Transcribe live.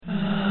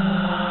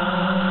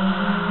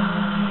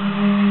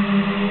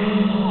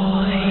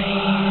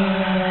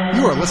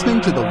You are listening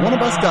to the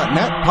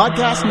OneOfUs.net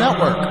podcast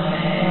network.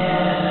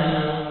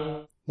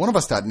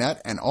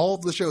 OneOfUs.net and all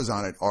of the shows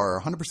on it are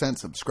 100%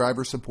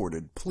 subscriber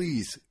supported.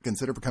 Please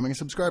consider becoming a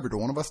subscriber to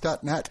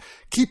OneOfUs.net.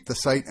 Keep the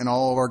site and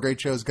all of our great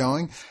shows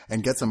going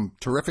and get some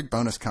terrific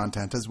bonus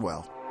content as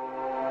well.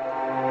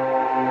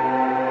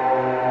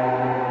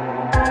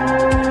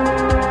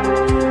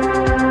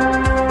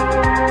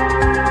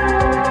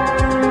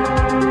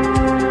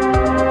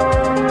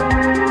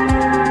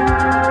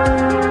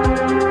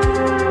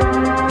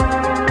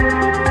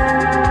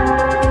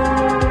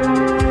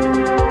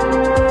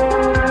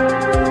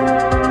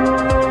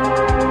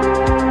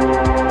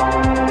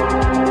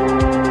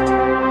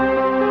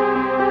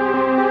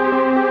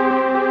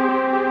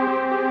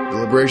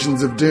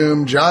 Deliberations of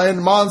Doom,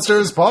 Giant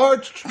Monsters,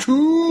 Part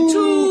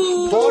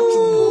 2. Part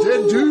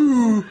Dead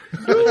 2.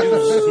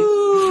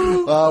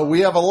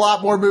 We have a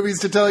lot more movies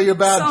to tell you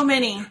about. So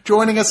many.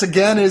 Joining us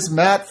again is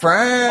Matt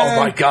Frank. Oh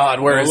my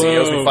God, where is he? He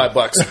owes me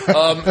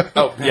 $5.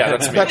 Oh yeah,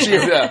 that's me. That's you.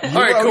 Yeah.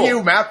 All right, cool.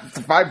 You, Matt,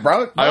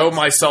 $5. I owe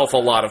myself a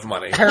lot of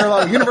money.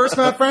 Parallel Universe,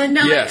 Matt Frank?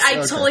 No, Yes. I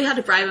totally had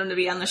to bribe him to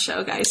be on the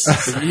show, guys.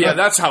 Yeah,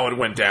 that's how it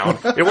went down.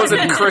 It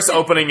wasn't Chris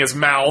opening his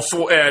mouth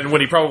and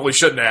when he probably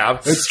shouldn't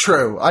have. It's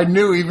true. I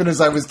knew even as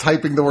I was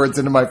typing the words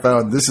into my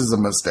phone, this is a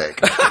mistake.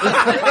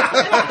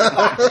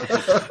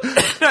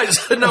 I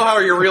just didn't know how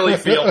you really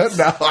feel.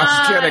 No,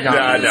 I'm kidding. Yeah,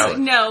 I know.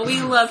 No,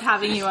 we love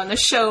having you on the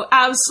show.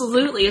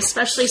 Absolutely.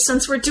 Especially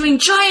since we're doing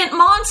Giant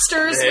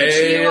Monsters, which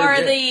you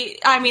are the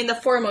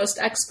foremost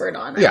expert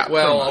on. Yeah,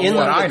 Well, in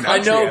what I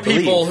know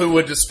people who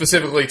would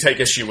specifically take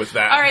issue with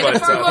that. All right, but, the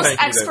foremost thank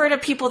you, expert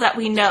of people that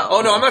we know.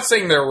 Oh no, I'm not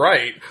saying they're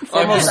right.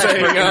 I'm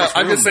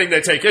just saying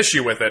they take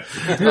issue with it.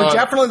 You're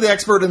definitely the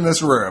expert in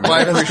this room.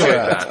 I appreciate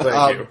that.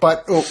 Thank you.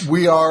 But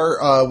we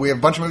have a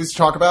bunch of movies to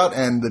talk about,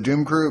 and the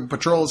Doom Crew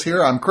Patrol is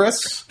here. I'm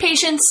Chris.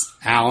 Patience.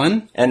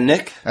 Alan. And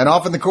Nick. And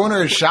off in the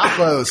corner is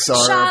Shotlos,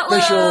 our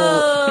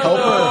official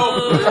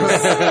helper.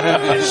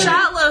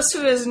 Shotlos,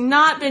 who has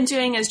not been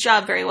doing his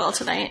job very well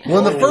tonight.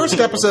 Well, in the first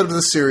episode of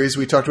this series,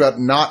 we talked about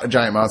not a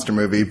giant monster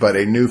movie, but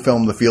a new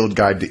film, The Field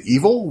Guide to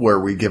Evil, where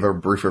we give a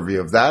brief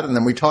review of that. And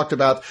then we talked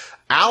about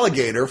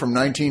Alligator from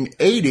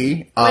 1980.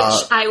 Which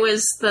I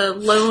was the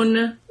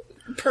lone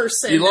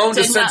person. You loaned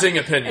that did dissenting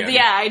not- opinion.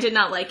 Yeah, I did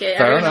not like it.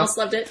 Fair Everyone enough. else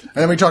loved it. And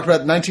then we talked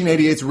about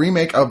 1988's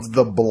remake of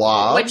The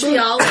Blob. Which we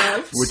all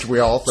loved. Which we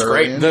all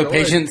thoroughly great. enjoyed. The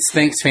Patience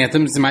thinks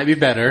Phantoms might be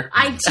better.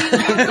 I do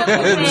love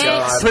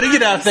it. Putting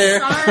it out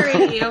there.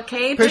 Sorry,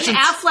 okay? Ben Patience-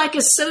 Affleck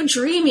is so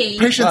dreamy.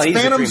 Patience Oh, he's a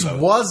Phantoms dreamboat.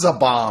 was a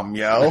bomb,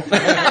 yo.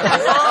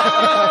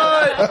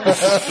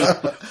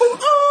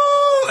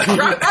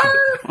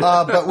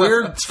 But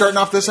we're starting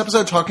off this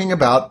episode talking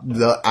about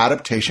the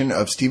adaptation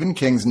of Stephen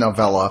King's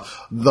novella,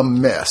 The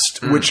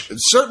Mist, which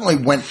certainly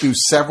went through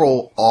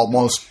several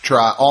almost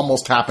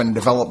happened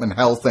development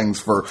hell things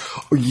for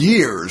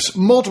years.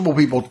 Multiple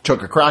people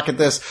took a crack at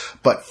this,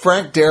 but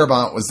Frank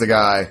Darabont was the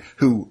guy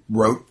who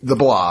wrote The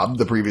Blob,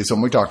 the previous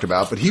one we talked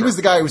about, but he was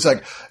the guy who was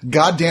like,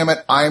 God damn it,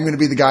 I am going to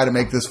be the guy to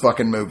make this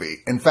fucking movie.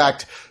 In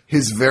fact,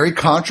 his very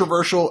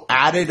controversial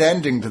added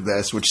ending to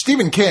this, which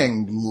Stephen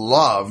King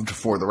loved,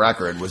 for the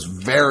record, was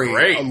very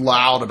Great.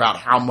 loud about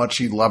how much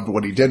he loved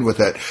what he did with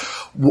it.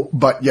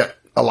 But yet,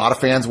 a lot of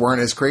fans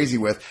weren't as crazy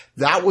with.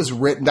 That was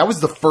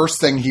the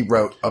first thing he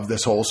wrote of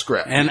this whole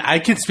script. And I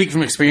can speak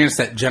from experience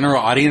that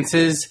general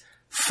audiences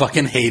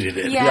fucking hated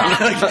it.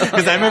 Yeah.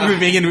 Because I remember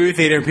being in the movie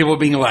theater and people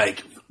being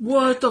like,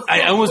 What the fuck?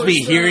 I almost was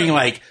be hearing that?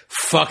 like,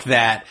 fuck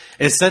that.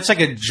 It's such like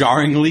a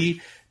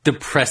jarringly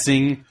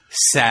depressing,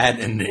 sad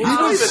ending.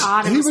 Oh,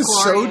 God, it He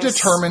was so glorious.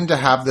 determined to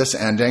have this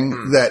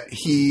ending that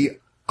he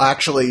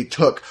actually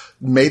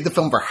made the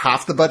film for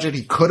half the budget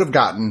he could have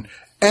gotten,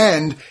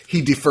 and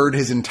he deferred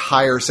his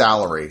entire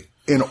salary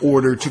in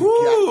order to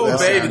Ooh, get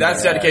this baby, ending.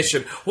 that's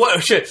dedication.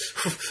 What shit?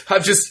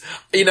 I'm just,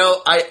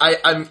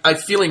 I'm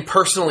feeling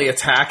personally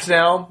attacked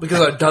now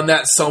because I've done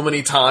that so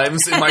many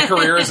times in my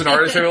career as an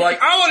artist. They're like,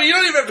 you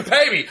don't even have to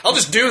pay me. I'll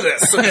just do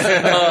this.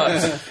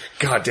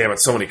 God damn it,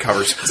 so many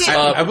covers.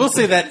 I will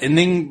say that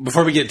ending,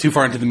 before we get too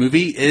far into the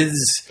movie,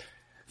 is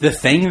the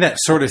thing that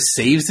sort of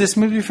saves this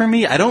movie for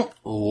me. I don't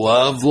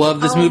love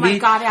this Oh movie. my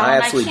God, Alan, I I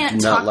absolutely can't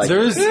do not talk like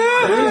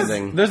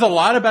to There's a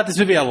lot about this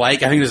movie I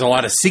like. I think there's a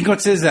lot of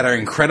sequences that are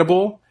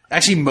incredible.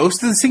 Actually,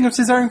 most of the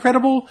sequences are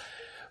incredible.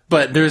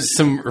 But there's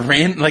some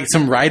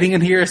writing in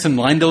here, some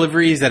line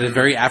deliveries that is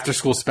very after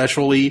school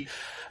specially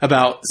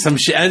about some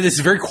shit. And it's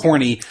very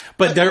corny,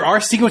 but there are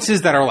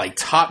sequences that are like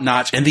top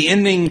notch, and the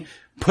ending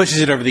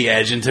pushes it over the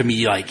edge into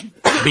me like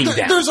being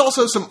down. There's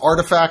also some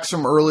artifacts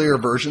from earlier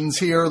versions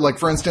here. Like,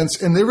 for instance,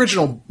 in the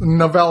original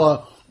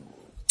novella,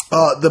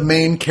 the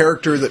main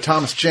character that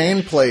Thomas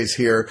Jane plays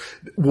here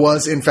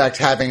was, in fact,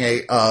 having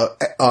a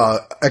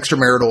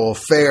extramarital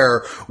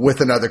affair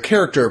with another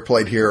character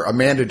played here.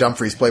 Amanda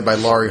Dumfries, played by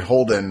Laurie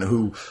Holden,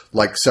 who,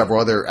 like several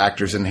other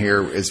actors in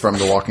here, is from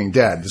The Walking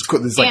Dead.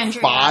 There's like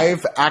Andrea.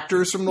 5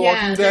 actors from The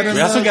Walking Dead in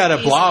We also this. got a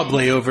blob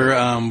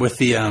layover with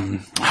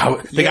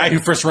the guy who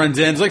first runs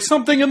in. It's like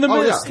something in the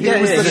Oh, mist. yeah.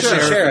 He was the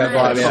sheriff.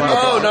 Blob, yeah.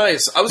 Oh,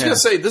 nice. I was going to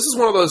say, this is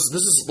one of those,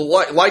 this is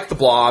like The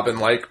Blob and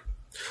like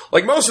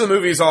like most of the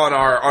movies on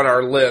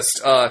our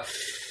list,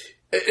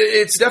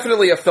 it's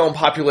definitely a film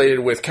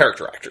populated with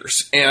character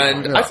actors.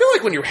 And I feel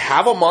like when you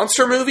have a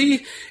monster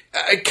movie,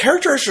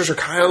 character actors are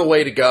kind of the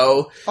way to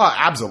go. Oh,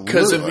 absolutely.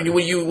 Because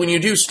when you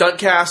do stunt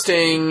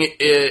casting,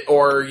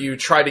 or you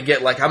try to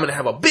get, like, I'm going to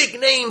have a big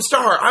name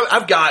star,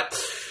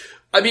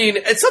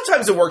 and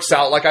sometimes it works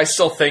out. Like, I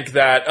still think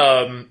that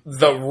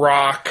The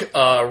Rock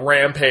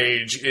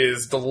Rampage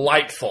is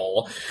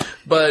delightful.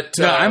 But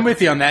no, I'm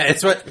with you on that.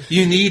 It's what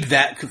you need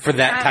that for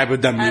that type of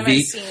dumb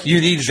movie.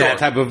 You need that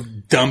type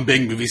of dumb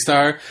big movie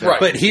star. Right.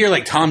 But here,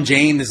 like, Tom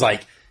Jane is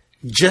like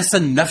just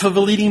enough of a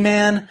leading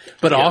man,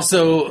 but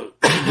also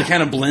he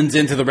kind of blends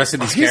into the rest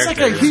of these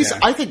characters.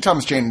 I think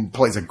Thomas Jane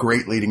plays a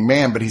great leading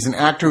man, but he's an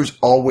actor who's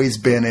always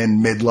been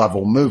in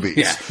mid-level movies.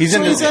 Yeah, he's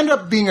ended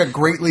up being a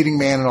great leading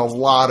man in a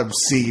lot of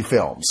C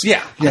films.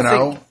 Yeah, you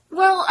know.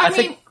 Well, I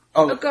mean,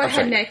 go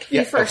ahead, Nick.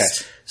 You first.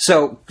 Okay.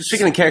 So,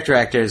 speaking of character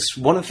actors,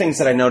 one of the things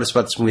that I noticed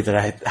about this movie that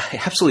I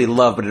absolutely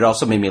love, but it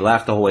also made me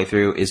laugh the whole way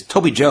through, is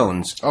Toby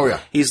Jones. Oh, yeah.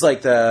 He's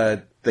like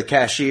the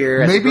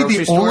cashier at Maybe the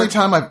grocery store. only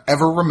time I've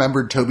ever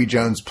remembered Toby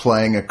Jones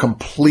playing a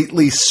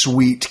completely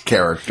sweet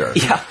character.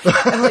 Yeah.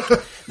 And, like,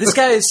 this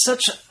guy is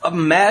such a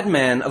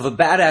madman of a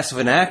badass of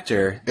an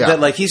actor that,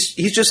 like, he's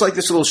just like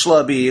this little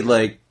schlubby,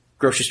 like,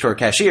 grocery store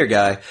cashier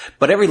guy,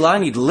 but every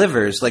line he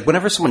delivers, like,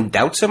 whenever someone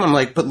doubts him, I'm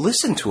like, but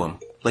listen to him.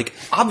 Like,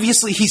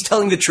 obviously he's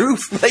telling the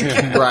truth. Like,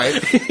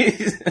 right.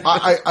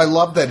 I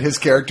love that his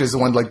character is the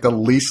one, like, the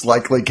least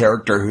likely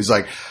character who's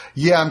like,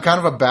 yeah, I'm kind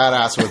of a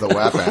badass with a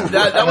weapon.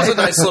 that was a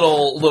nice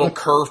little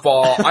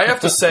curveball. I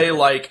have to say,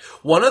 like,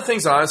 one of the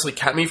things that honestly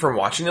kept me from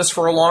watching this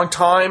for a long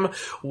time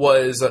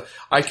was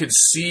I could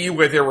see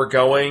where they were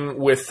going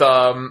with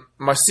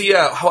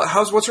Marcia.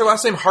 What's her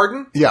last name?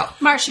 Harden? Yeah.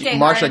 Marcia Gay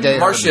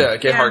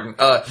Harden.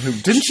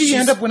 Didn't she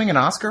end up winning an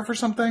Oscar for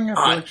something? I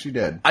feel like she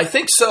did. I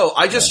think so.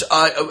 I just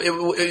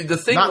the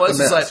thing is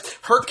that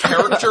her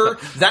character,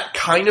 that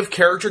kind of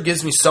character,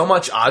 gives me so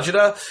much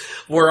agita,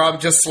 where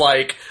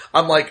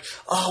I'm like,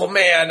 oh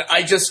man,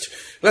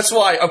 that's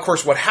why, of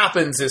course, what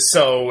happens is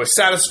so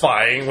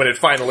satisfying when it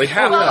finally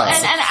happens. Well,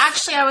 and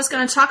actually, I was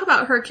going to talk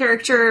about her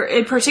character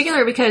in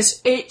particular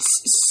because it's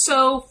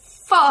so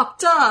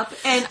fucked up,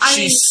 and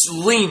she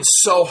leans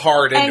so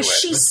hard into it, and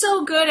she's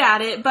so good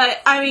at it. But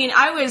I mean,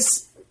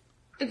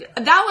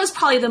 that was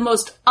probably the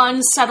most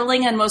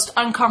unsettling and most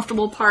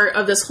uncomfortable part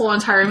of this whole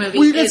entire movie.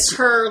 Is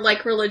her,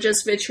 like,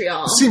 religious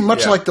vitriol. Seemed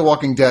much like The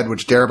Walking Dead,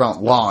 which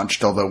Darabont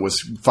launched, although was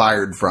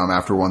fired from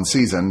after one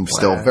season.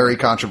 Still very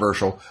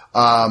controversial.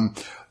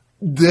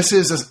 This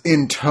is,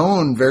 in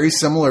tone, very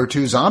similar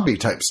to zombie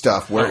type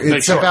stuff, where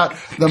it's about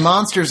the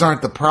monsters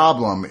aren't the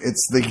problem,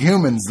 it's the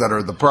humans that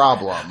are the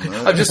problem.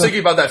 I'm just thinking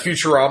about that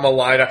Futurama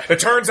line. It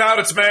turns out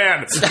it's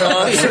man.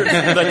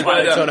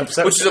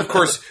 Which is, of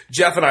course,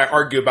 Jeff and I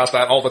argue about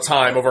that all the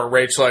time over at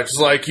Rage Life. It's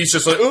like, he's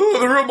just like, oh,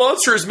 the real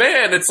monster is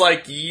man. It's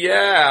like,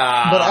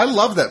 yeah. But I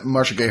love that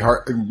Marcia Gay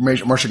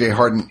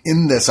Harden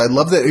in this. I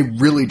love that it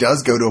really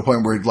does go to a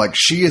point where, like,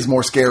 she is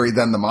more scary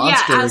than the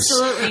monsters. Yeah,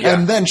 absolutely.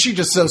 And then she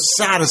just so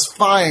satisfyingly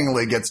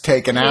gets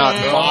taken out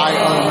by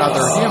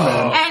another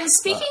human. And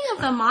speaking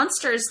of the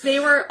monsters,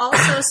 they were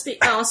also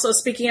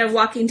speaking of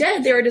Walking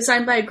Dead, they were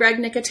designed by Greg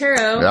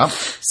Nicotero. Yeah.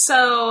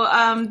 So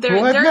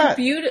they're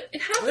beautiful.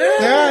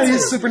 Yeah,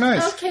 he's super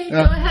nice. Okay, go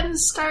ahead and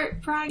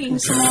start bragging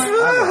some more.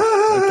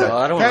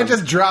 Can I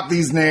just drop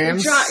these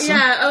names?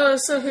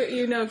 So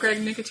you know Greg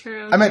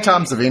Nicotero. I met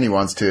Tom Savini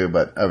once too,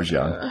 but I was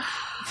young.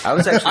 I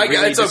was actually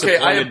really it's okay.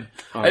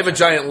 I have a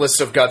giant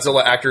list of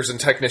Godzilla actors and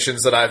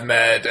technicians that I've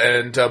met,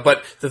 and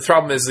but the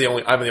problem is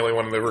I'm the only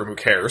one in the room who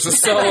cares.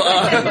 So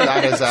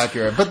that is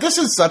accurate. But this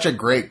is such a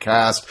great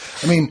cast.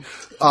 I mean,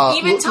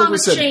 even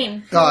Thomas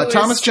Jane.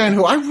 Thomas Jane,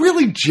 who I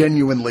really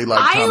genuinely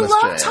like. I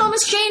love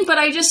Thomas Jane, but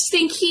I just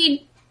think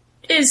he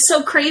is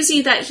so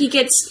crazy that he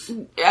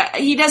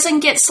doesn't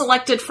get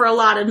selected for a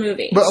lot of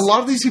movies. But a lot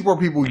of these people are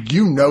people,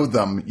 you know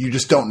them, you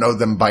just don't know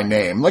them by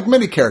name. Like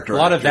many characters. A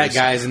lot of that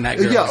guys in that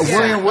girl.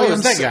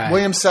 Yeah,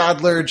 William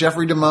Sadler,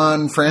 Jeffrey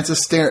DeMunn,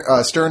 Francis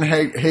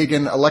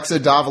Sternhagen, Alexa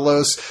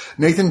Davalos,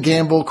 Nathan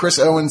Gamble, Chris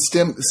Owens,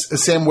 Sam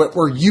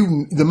Witwer.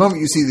 The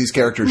moment you see these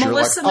characters,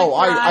 Melissa you're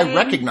like, McBride, I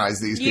recognize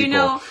these people. You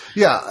know,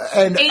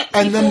 and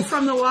people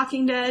from The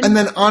Walking Dead. And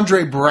then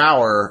Andre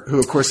Brower, who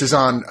of course is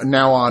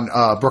now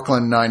on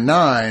Brooklyn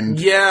Nine-Nine.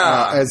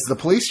 As the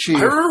police chief.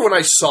 I remember when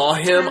I saw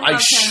him, I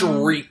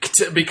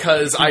shrieked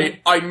because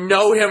I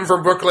know him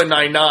from Brooklyn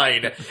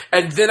Nine-Nine,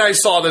 and then I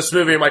saw this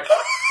movie. I'm like,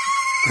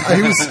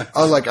 he was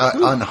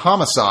on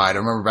Homicide. I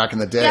remember back in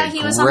the day. Yeah,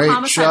 he was on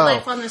Homicide: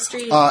 Life on the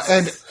Streets.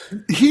 And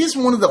he's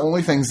one of the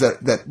only things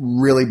that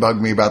really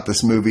bugged me about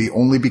this movie,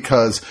 only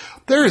because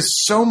there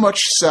is so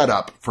much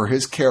setup for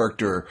his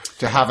character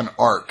to have an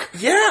arc.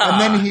 Yeah.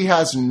 And then he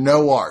has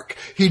no arc.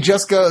 He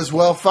just goes,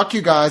 well, fuck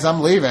you guys,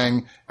 I'm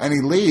leaving. And he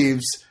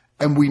leaves,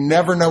 and we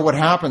never know what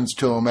happens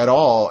to him at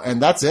all.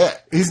 And that's it.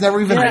 He's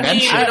never even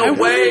mentioned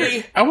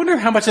it. I wonder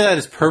how much of that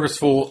is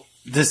purposeful.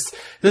 There's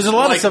a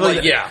lot of stuff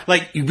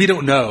like we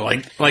don't know.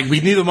 Like we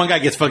knew the one guy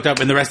gets fucked up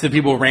and the rest of the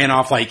people ran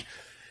off like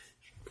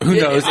who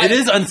knows? It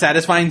is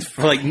unsatisfying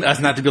for like us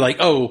not to be like,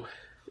 oh,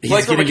 he's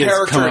like from a getting his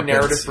character and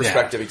narrative comeuppance.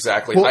 perspective,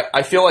 exactly. Well-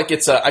 I feel like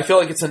it's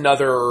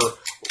another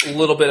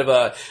little bit of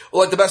a,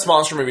 like the best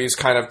monster movies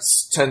kind of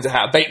tend to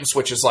have bait and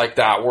switches like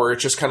that, where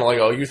it's just kind of like,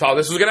 oh, you thought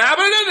this was going to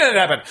happen, and it didn't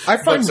happen.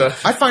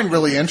 I find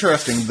really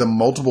interesting the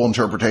multiple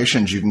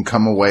interpretations you can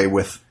come away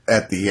with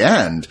at the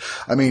end.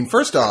 I mean,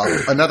 first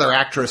off, another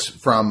actress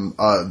from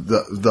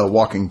the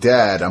Walking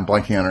Dead, I'm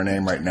blanking on her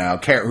name right now,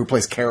 who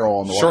plays Carol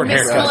on the Short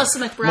Walking Dead. Melissa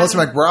McBride. Melissa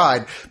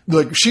McBride.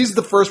 Like, she's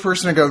the first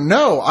person to go,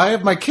 no, I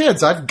have my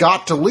kids, I've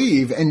got to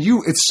leave, and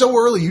it's so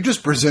early, you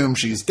just presume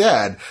she's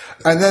dead.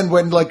 And then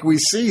when, like, we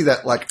see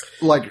that, like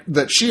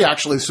that she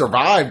actually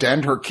survived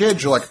and her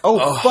kids, you're like,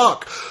 oh,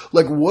 fuck.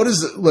 Like, what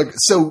is it? Like,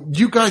 so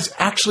you guys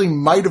actually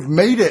might have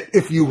made it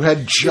if you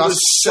had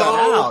just set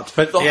out.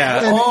 But yeah,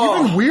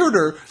 And even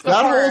weirder,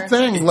 that whole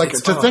thing, like,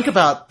 to think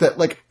about that,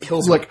 like,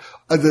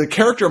 the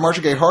character of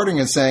Marcia Gay Harden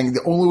is saying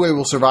the only way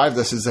we'll survive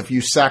this is if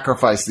you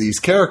sacrifice these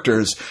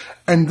characters.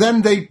 And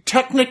then they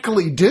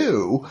technically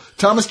do.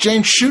 Thomas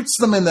Jane shoots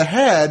them in the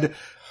head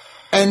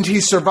and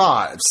he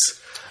survives.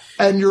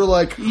 And you're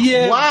like,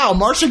 wow,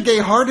 Marcia Gay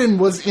Harden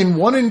was in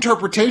one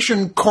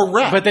interpretation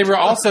correct. but they were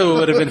also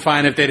would have been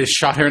fine if they just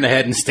shot her in the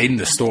head and stayed in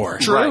the store.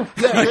 True. Right.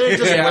 Yeah, they had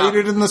just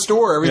waited in the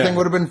store. Everything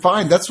would have been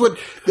fine. That's what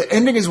the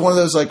ending is. One of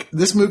those, like,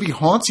 this movie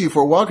haunts you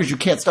for a while because you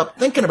can't stop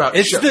thinking about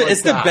It's shit the like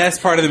it's that. the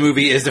best part of the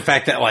movie is the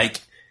fact that like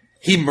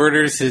he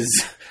murders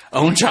his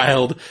own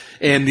child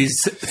and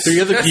these three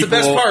other That's people. the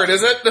best part,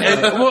 is it?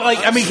 And, well, like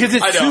I mean, because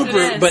it's I know. super,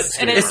 It is. but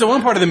It is. it's the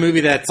one part of the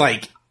movie that's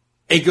like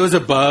it goes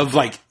above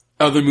like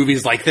other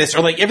movies like this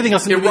or like everything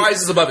else in the It movie.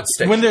 rises above its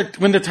stakes.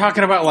 when they're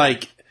talking about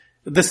like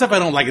the stuff I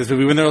don't like in this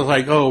movie when they're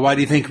like, oh, why do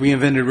you think we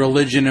invented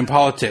religion and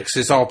politics?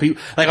 It's all people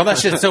like all that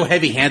shit's so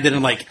heavy handed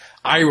and like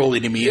eye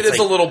rolling to me. It It's is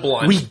like, a little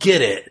blunt. We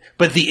get it,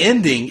 but the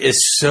ending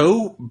is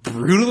so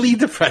brutally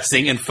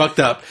depressing and fucked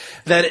up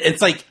that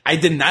it's like I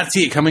did not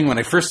see it coming when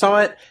I first saw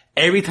it.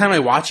 Every time I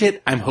watch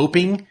it, I'm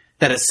hoping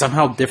that it's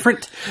somehow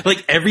different.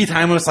 Like every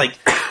time I was like,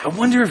 I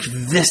wonder if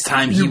this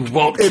time he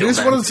won't It kill is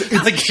them. one of those,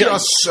 it's Like,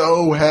 just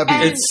so heavy.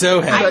 And- it's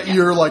so heavy. that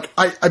you're like,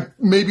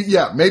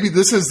 maybe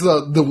this is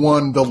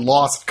the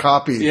lost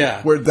copy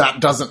Yeah. where that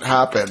doesn't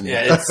happen.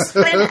 Yeah, it's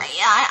But, yeah,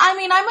 I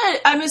mean,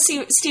 I'm a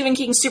Stephen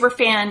King super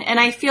fan, and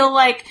I feel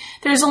like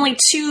there's only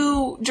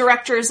 2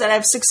 directors that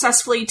have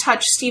successfully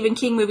touched Stephen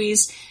King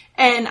movies,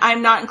 and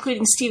I'm not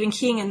including Stephen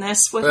King in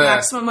this with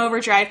Maximum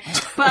Overdrive.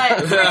 But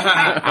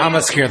I'm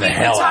gonna scare the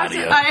hell out of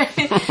you.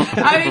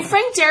 I mean,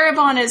 Frank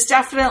Darabont is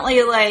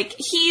definitely like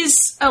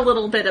he's a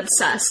little bit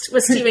obsessed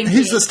with Stephen King.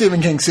 He's a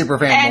Stephen King super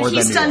fan And more than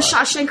he's you done are.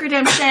 Shawshank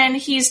Redemption.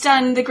 He's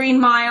done The Green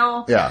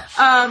Mile. Yeah.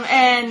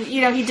 And,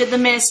 he did The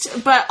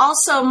Mist. But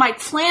also Mike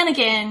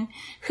Flanagan,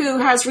 who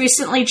has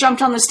recently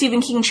jumped on the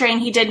Stephen King train.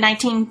 He did not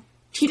do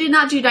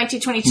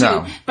 1922,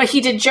 No. but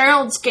he did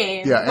Gerald's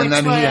Game. Yeah, and which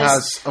then he was-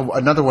 has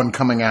another one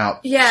coming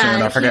out Yeah,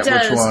 soon. I forget he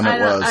does. which one it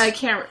was. I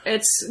can't.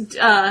 It's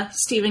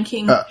Stephen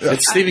King.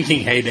 It's Stephen King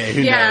heyday.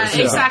 Who yeah, knows?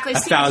 exactly. A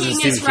Stephen thousand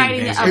King is Stephen King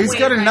writing days. a He's wave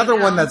got another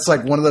right one now. that's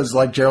like one of those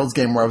like Gerald's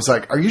Game where I was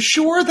like, are you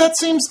sure that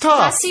seems tough?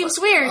 That seems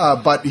weird.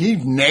 But he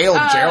nailed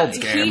Gerald's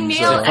Game. He nailed,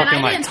 so- and I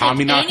Fucking, like, didn't Tommy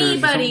think knockers or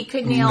anybody something?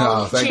 could nail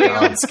No, thank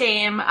Gerald's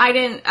Game.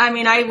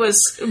 I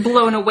was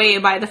blown away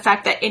by the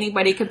fact that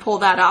anybody could pull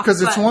that off.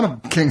 Because it's but one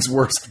of King's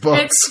worst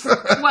books. It's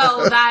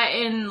well that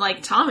in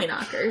like Tommy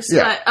knockers,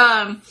 Yeah.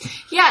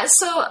 but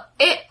So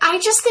I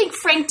just think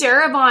Frank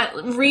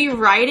Darabont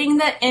rewriting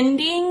the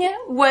ending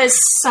was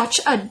such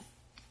a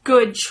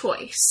good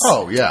choice.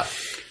 Oh, yeah.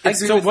 I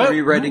agree So with what- the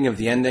rewriting of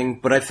the ending,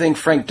 but I think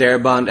Frank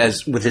Darabont,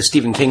 as with his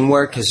Stephen King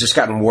work, has just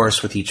gotten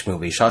worse with each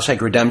movie.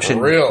 Shawshank Redemption,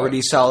 Really?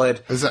 pretty solid.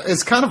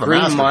 It's kind of a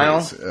Green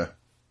masterpiece. Yeah.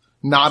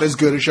 Not as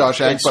good as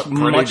Shawshank, It's but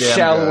pretty much damn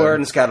shallower, good.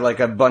 and it's got like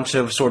a bunch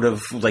of sort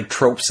of like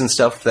tropes and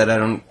stuff that I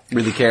don't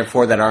really care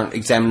for, that aren't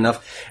examined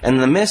enough. And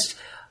The Mist,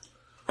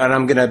 and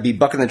I'm gonna be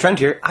bucking the trend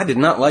here, I did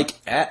not like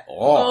at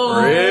all.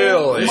 Oh,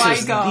 Really? my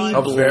This is God.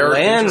 a very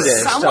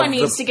Blandest Someone of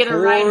needs the to get a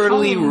ride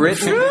poorly home.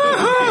 written.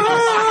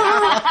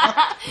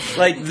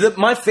 Like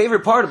my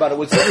favorite part about it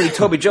was literally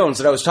Toby Jones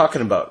that I was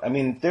talking about. I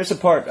mean, there's a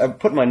part I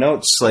put in my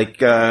notes like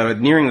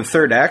nearing the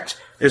third act.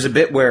 There's a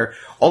bit where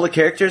all the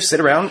characters sit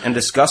around and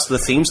discuss the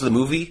themes of the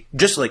movie,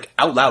 just like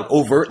out loud,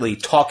 overtly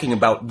talking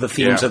about the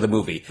themes Yeah. of the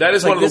movie. That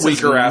is Like, one of the this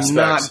is weaker aspects.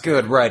 Not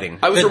good writing.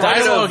 I was The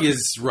reminded dialogue of,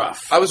 is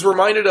rough. I was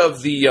reminded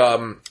of the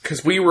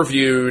because we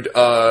reviewed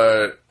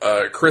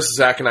Chris,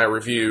 Zach, and I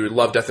reviewed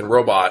Love, Death, and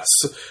Robots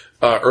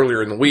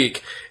earlier in the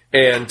week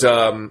and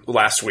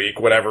last week,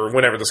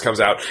 whenever this comes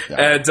out,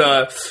 and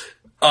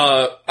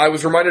I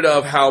was reminded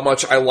of how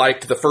much I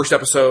liked the first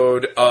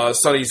episode,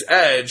 Sunny's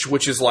Edge,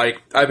 which is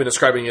like I've been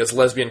describing it as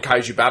lesbian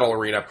kaiju battle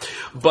arena,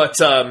 but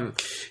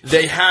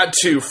they had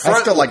to I front.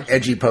 still like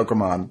edgy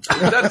Pokemon.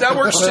 that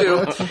works too,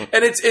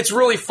 and it's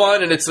really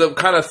fun, and it's the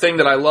kind of thing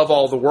that I love.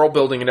 All the world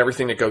building and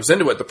everything that goes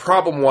into it. The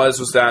problem was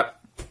that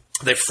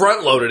they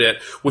front loaded it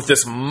with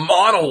this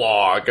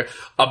monologue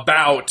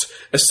about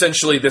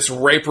essentially this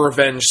rape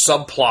revenge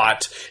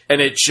subplot, and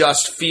it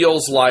just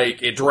feels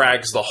like it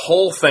drags the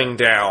whole thing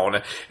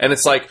down. And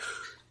it's like,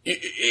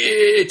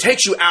 it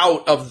takes you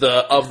out of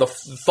the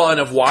fun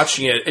of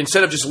watching it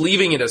instead of just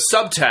leaving it as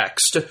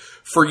subtext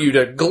for you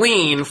to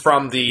glean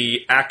from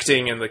the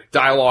acting and the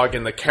dialogue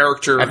and the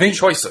character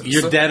choices.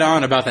 You're dead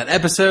on about that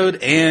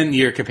episode, and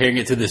you're comparing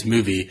it to this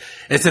movie.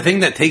 It's the thing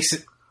that takes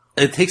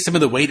some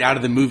of the weight out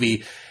of the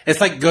movie. It's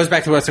like goes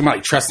back to what I was talking about,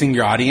 like trusting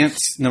your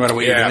audience no matter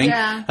what you're doing.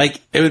 Yeah. Like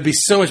it would be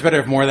so much better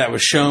if more of that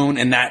was shown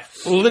and that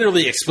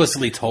literally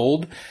explicitly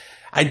told.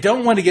 I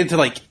don't want to get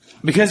into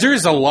because there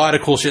is a lot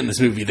of cool shit in this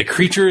movie. The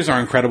creatures are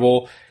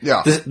incredible.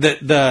 Yeah.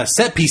 The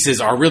set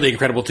pieces are really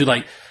incredible too.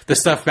 Like the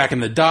stuff back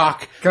in the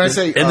dock. Can I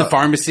say in the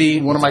pharmacy?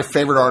 One of my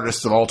favorite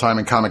artists of all time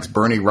in comics,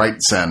 Bernie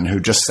Wrightson, who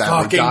just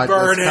sadly died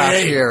this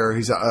past year.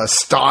 He's an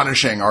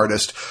astonishing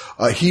artist.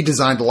 He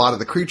designed a lot of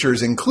the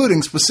creatures,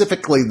 including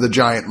specifically the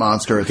giant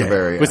monster at the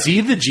very end. Was he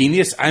the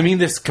genius? I mean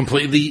this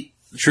completely,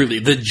 truly,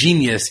 the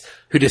genius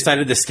who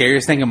decided the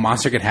scariest thing a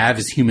monster could have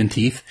is human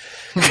teeth.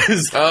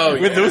 Because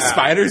with those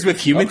spiders with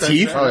human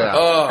teeth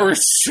are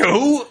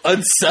so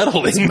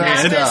unsettling,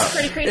 man. That's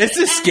pretty crazy. It's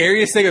the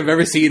scariest thing I've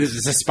ever seen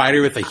is a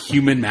spider with a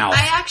human mouth.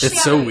 I actually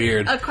it's so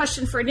weird. A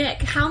question for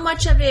Nick. How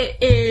much of it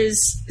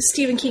is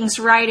Stephen King's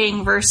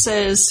writing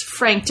versus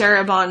Frank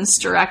Darabont's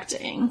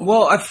directing?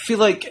 Well, I feel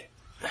like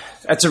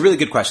that's a really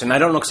good question. I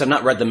don't know because I've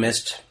not read The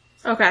Mist.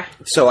 Okay.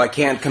 So I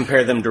can't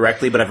compare them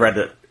directly, but I've read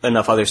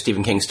enough other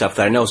Stephen King stuff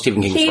that I know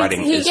Stephen King's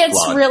writing is He gets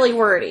flawed. really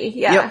wordy,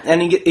 yeah. Yep,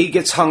 and he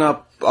gets hung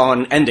up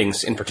on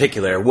endings in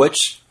particular,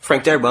 which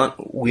Frank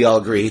Darabont, we all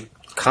agree,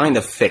 kind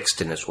of fixed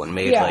in this one,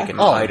 made like an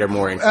tighter,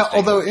 more interesting.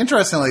 Although,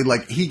 interestingly,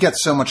 he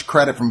gets so much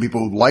credit from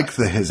people who like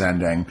his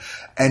ending,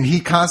 and he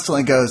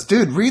constantly goes,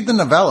 dude, read the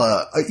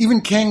novella.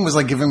 Even King was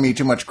giving me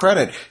too much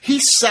credit. He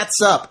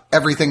sets up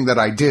everything that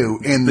I do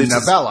in the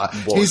novella.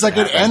 He's like,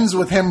 it ends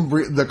with him,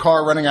 the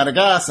car running out of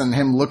gas, and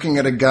him looking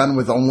at a gun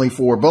with only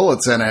 4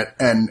 bullets in it,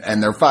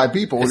 and there are 5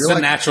 people. It's the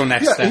natural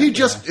next step. He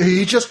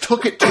just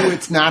took it to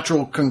its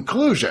natural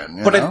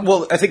conclusion.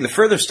 I think the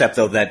further step,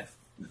 though, that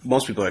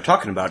most people are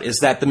talking about is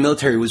that the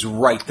military was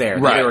right there.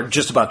 Right. They were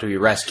just about to be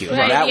rescued.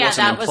 Right. That Yeah,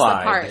 wasn't that was implied.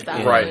 the part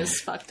that Right.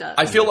 was fucked up.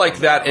 I feel like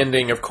that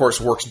ending, of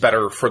course, works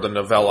better for the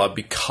novella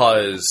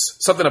because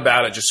something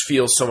about it just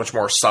feels so much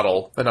more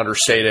subtle and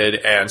understated,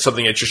 and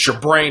something that just your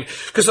brain.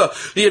 Because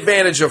the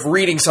advantage of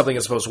reading something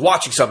as opposed to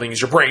watching something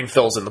is your brain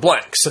fills in the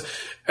blanks.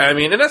 I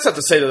mean, and that's not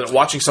to say that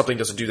watching something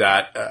doesn't do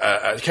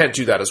that. Can't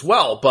do that as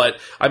well. But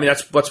I mean,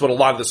 that's what a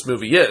lot of this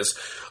movie is.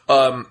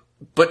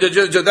 But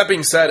that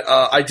being said,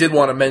 I did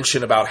want to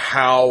mention about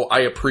how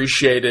I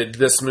appreciated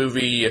this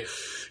movie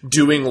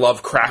doing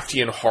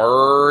Lovecraftian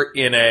horror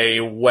in a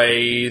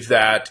way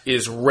that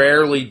is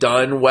rarely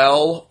done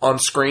well on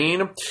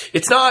screen.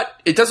 It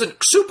doesn't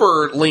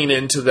super lean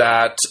into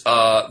that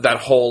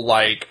whole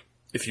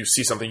if you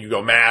see something you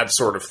go mad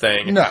sort of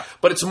thing. No.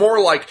 But it's more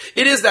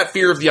it is that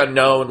fear of the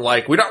unknown,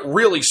 we're not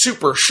really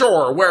super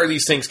sure where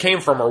these things came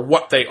from or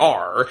what they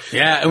are.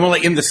 Yeah,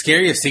 and in the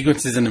scariest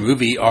sequences in the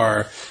movie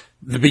are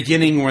the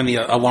beginning when the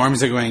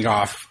alarms are going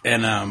off,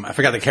 and I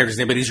forgot the character's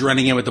name, but he's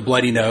running in with the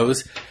bloody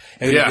nose,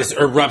 and he just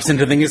erupts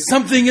into there's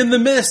something in the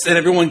mist, and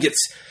everyone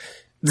gets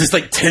just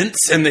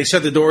tense, and they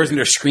shut the doors, and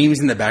there's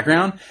screams in the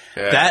background.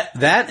 Yeah.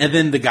 That, and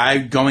then the guy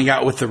going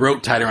out with the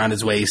rope tied around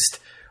his waist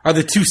are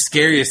the 2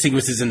 scariest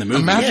sequences in the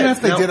movie. Imagine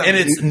if they did and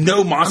it's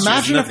no monsters.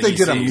 Imagine if they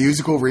did a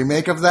musical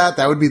remake of that.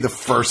 That would be the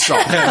first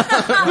song.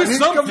 There's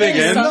something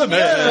in the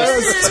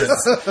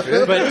mist.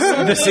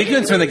 But the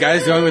sequence when the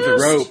guy's going with the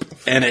rope,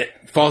 and it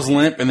falls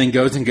limp and then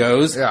goes and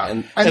goes. Yeah.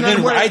 And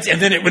then rides, and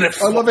then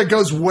I love it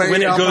goes way up.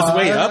 When it goes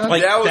way up.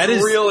 That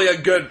was really a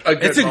good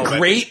it's moment. A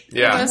great,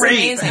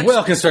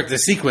 well-constructed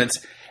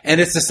sequence. And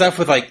it's the stuff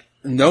with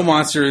no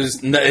monsters.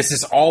 It's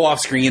just all off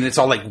screen. It's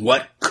all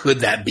what could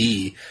that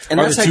be? And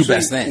are that's the 2 actually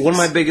best things. One of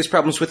my biggest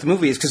problems with the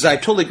movie is because I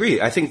totally agree.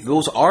 I think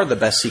those are the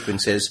best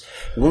sequences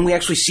when we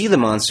actually see the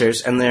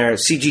monsters and their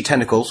CG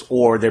tentacles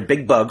or they're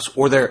big bugs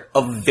or they're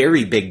a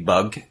very big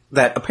bug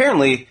that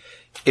apparently,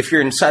 if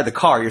you're inside the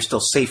car, you're still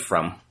safe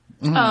from.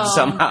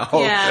 Somehow.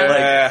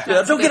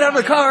 Yeah. Don't get out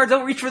of the car.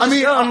 Don't reach for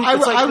the gun. I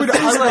would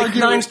argue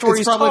 9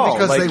 stories it's probably tall.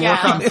 because they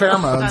work on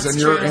pheromones That's and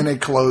you're true. in a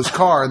closed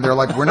car and they're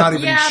we're not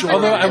even sure.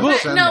 Although I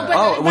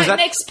will- But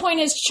Nick's point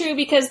is true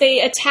because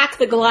they attack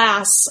the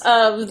glass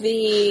of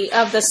the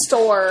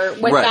store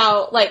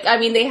without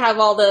they have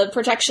all the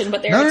protection,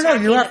 but they're No.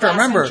 attacking You have the to glass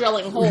remember. and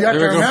drilling holes. You have They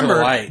to were going for the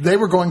remember. light. They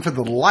were going for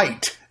the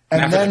light. And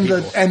After then the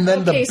the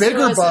people. the So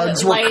bigger was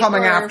bugs it were light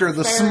coming or after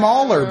the fair?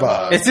 smaller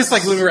bugs. It's just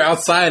when we were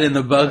outside and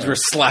the bugs were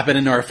slapping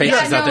into our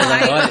faces out there in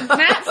the light.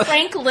 Matt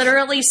Frank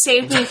literally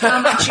saved me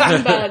from a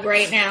June bug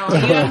right now. You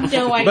have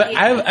no idea. But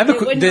I have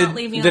It would not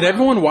leave me did alone.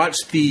 everyone watch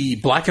the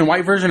black and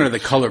white version or the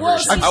color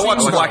version? I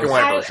watched the black and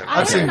white version. I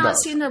I've seen have not both.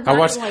 seen the black I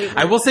watched. and white version.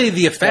 I will say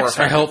the effects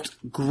are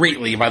helped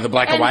greatly by the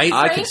black and white.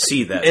 I could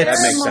see that. It's-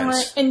 That makes Paramount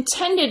sense.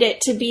 intended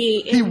it to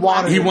be. He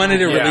wanted He wanted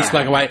to Yeah. release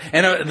black and white,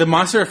 and the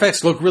monster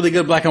effects look really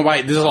good black and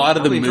white. There's a lot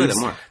of the probably enjoyed moves.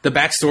 it more. The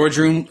back storage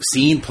room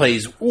scene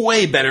plays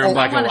way better in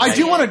black and white. I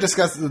do want to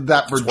discuss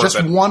that for just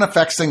it. one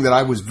effects thing that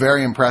I was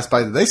very impressed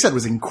by. That they said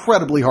was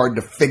incredibly hard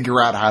to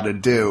figure out how to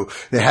do.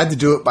 They had to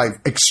do it by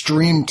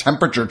extreme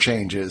temperature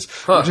changes,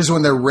 which is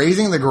when they're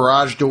raising the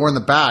garage door in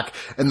the back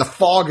and the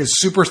fog is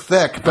super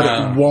thick, but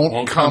it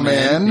won't come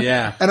in.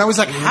 Yeah. And I was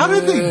like, how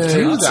did they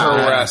do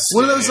that? Interesting.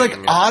 One of those like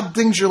odd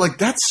things you're like,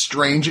 that's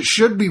strange. It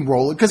should be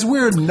rolling because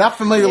we're not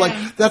familiar.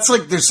 Like that's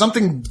like there's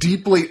something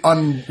deeply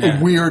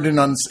weird and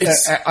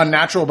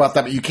unnatural about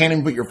that, but you can't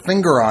even put your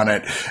finger on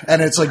it.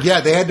 And it's like,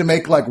 they had to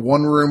make like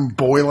one room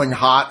boiling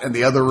hot and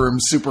the other room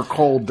super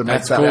cold to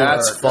make that cool. work.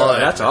 That's fun.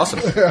 That's awesome.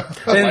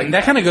 And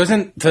that kind of goes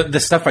into the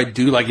stuff I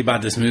do like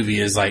about this movie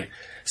is like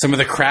some of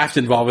the craft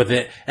involved with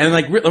it. And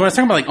like when I was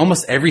talking about like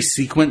almost every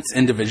sequence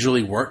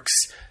individually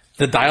works.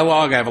 The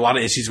dialogue I have a lot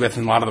of issues with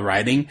and a lot of the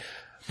writing.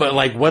 But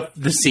like what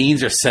the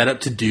scenes are set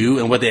up to do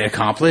and what they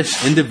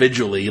accomplish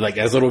individually, like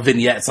as little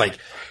vignettes, like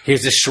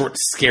here's this short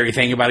scary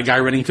thing about a guy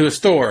running through a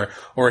store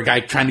or a guy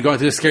trying to go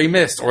into a scary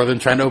mist or them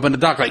trying to open a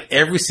dock. Like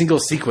every single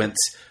sequence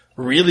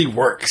really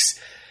works.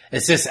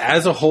 It's just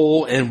as a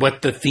whole and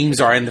what the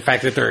themes are and the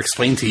fact that they're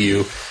explained to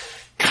you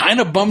kind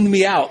of bummed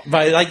me out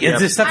by like, it's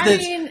just stuff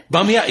that's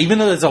bummed me out, even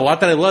though there's a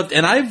lot that I loved.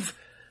 And I've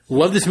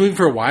loved this movie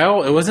for a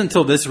while. It wasn't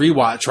until this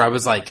rewatch where I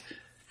was like,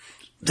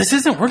 this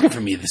isn't working for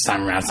me this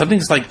time around.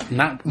 Something's like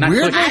not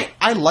Weirdly, clicking.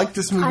 I like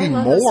this movie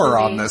love more this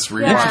movie. on this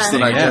rewatch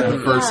than I Yeah. did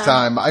the first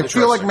time. I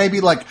feel like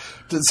maybe like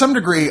to some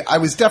degree I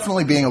was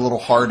definitely being a little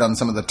hard on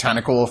some of the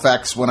tentacle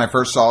effects when I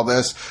first saw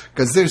this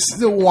because there's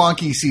still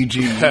wonky CG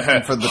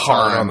even for the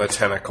Hard time. on the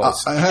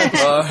tentacles. Go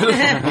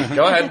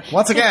ahead.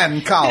 Once again,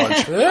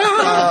 college.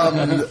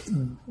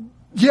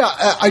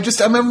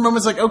 I remember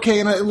moments like, okay,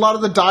 and a lot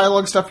of the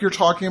dialogue stuff you're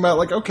talking about,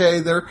 like, okay,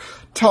 they're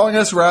telling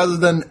us rather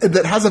than,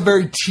 that has a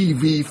very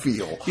TV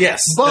feel.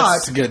 Yes, But,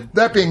 that's good.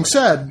 that being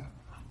said,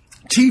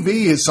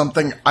 TV is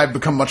something I've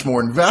become much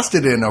more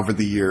invested in over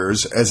the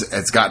years as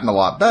it's gotten a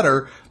lot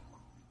better.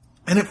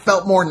 And it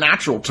felt more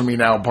natural to me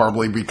now,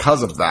 probably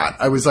because of that.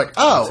 I was like,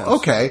 oh,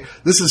 okay,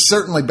 this is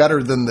certainly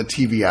better than the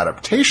TV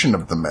adaptation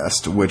of The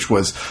Mist, which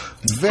was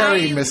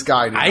very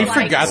misguided. I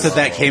forgot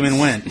that came and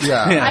went.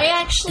 Yeah.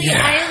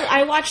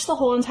 I watched the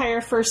whole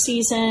entire first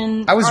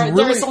season. I was there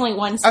really, was only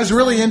one season. I was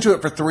really into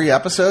it for 3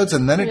 episodes,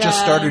 and then it just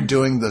Yeah. started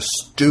doing the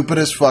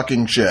stupidest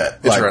fucking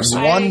shit. Like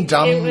Interesting. one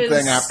dumb It was-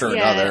 thing after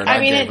another. And I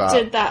mean, gave it up.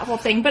 did that whole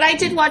thing. But I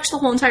did watch the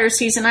whole entire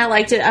season. I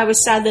liked it. I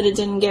was sad that it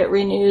didn't get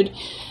renewed.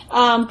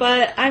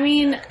 But I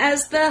mean,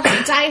 as the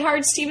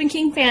diehard Stephen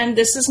King fan,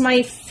 this is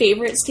my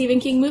favorite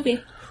Stephen King movie.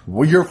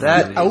 Well, you're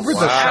That over is-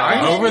 the wow.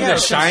 shine. Over the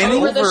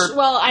Shining?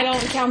 Well, I don't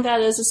count that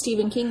as a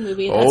Stephen King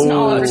movie. That's an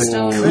Oliver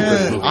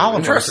Stone.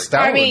 Oliver Stone.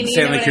 I mean, you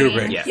Stanley know what I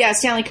Kubrick. mean? Yeah,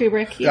 Stanley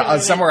Kubrick. You know what I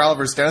mean? somewhere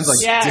Oliver Stone's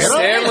like, Yeah. "Get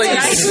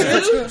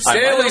up."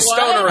 Stanley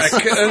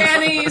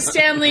Stonerick.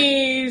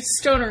 Stanley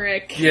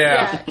Stonerick.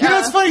 Yeah. You know,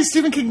 it's funny.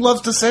 Stephen King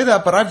loves to say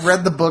that, but I've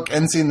read the book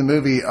and seen the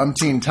movie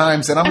umpteen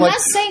times, and I'm I'm like,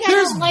 not saying I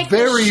there's don't like The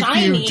very few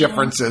Shining.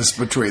 differences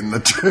between the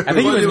two. I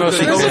think it was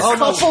mostly There's a Oh, no.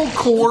 couple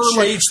core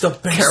like Change the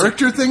basic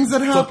character things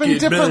that happen fucking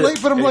differently, minute.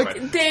 but I'm Anyway.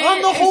 like,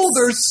 on the whole,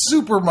 there's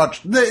super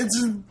much.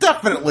 It's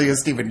definitely a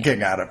Stephen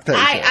King adaptation.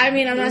 I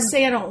mean, I'm not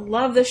saying I don't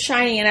love The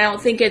Shining, and I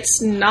don't think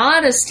it's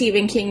not a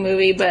Stephen King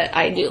movie, but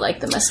I do like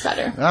The Mist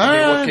better.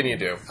 What can you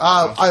do?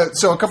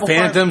 So a couple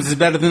Phantoms is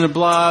better than The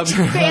Blob.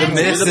 The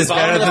Mist is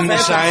better than The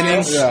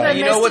Shining. The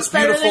You know Mist what's is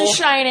better beautiful? than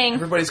Shining.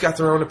 Everybody's got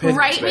their own opinions.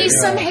 Write me baby.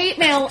 some hate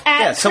mail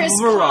at some of Chris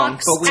them are wrong,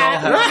 Cox but we all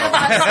at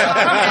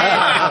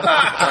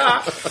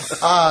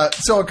have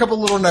So a couple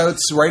little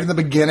notes right in the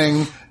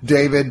beginning.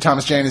 David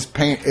Thomas Jane is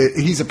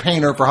he's a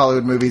painter for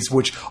Hollywood movies,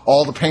 which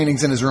all the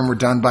paintings in his room were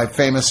done by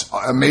famous,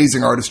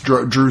 amazing artist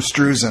Drew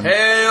Struzan.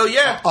 Hell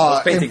yeah.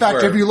 In paintings fact,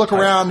 were- if you look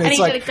around, And it's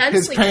he did like a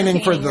his Gunslinger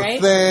painting for painting, The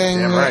right? Thing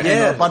Damn right.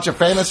 and a bunch of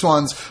famous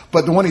ones.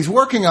 But the one he's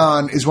working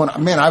on is one,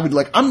 man, I would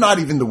like, I'm not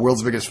even the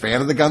world's biggest fan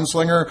of the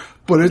Gunslinger,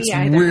 but it's Me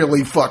either.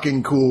 really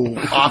fucking cool,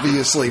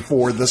 obviously,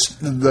 for the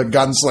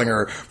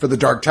Gunslinger, for the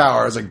Dark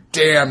Tower. I was like,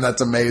 damn,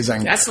 that's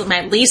amazing. That's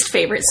my least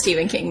favorite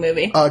Stephen King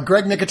movie.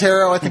 Greg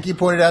Nicotero, I think you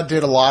pointed out,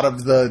 did a lot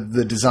of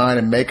the design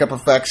and makeup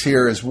effects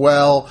here as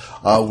well,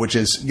 which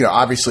is, you know,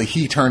 obviously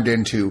he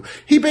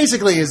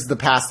basically is the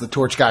pass the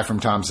torch guy from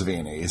Tom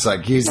Savini.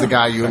 He's the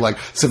guy you like,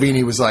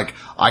 Savini was like,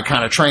 I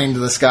kind of trained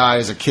this guy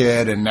as a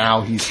kid and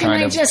now he's Can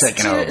kind I of just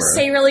taken over.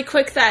 say really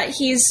quick that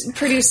he's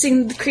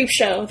producing the Creep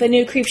Show, the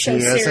new Creep Show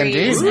Yes,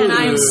 series, indeed. and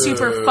I'm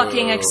super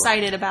fucking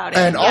excited about it.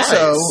 And Yes.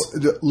 also,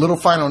 the little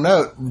final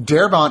note,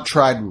 Darabont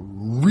tried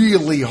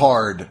really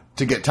hard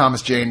to get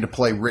Thomas Jane to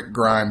play Rick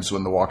Grimes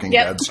when The Walking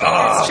Yep. Dead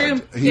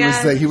started. That's true.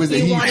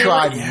 He wanted-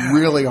 tried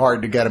really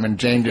hard to get him, and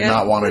Jane did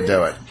not want to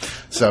do it.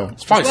 So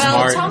it's Probably Well,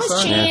 smart.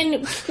 Thomas Jane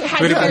had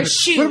to Would've wear been-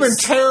 shoes. would have been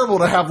terrible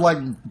to have like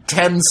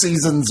 10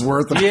 seasons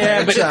worth of Yeah,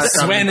 but paycheck on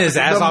sweating his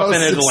ass the off in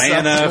most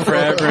Atlanta successful-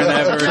 forever and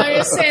ever. I'm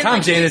just saying, Tom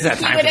like, Jane doesn't have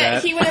time for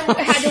that. He would have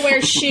had to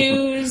wear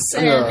shoes,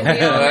 and Yeah. we all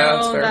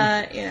that's know fair.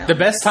 that, you know. The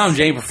best Tom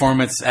Jane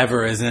performance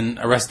ever is in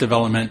Arrested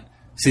Development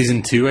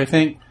season 2, I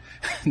think.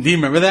 Do you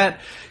remember that?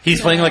 He's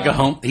playing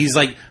he's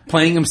like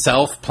playing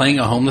himself, playing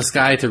a homeless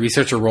guy to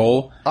research a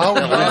role. Oh,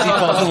 He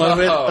falls in love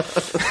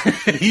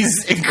with.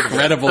 He's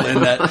incredible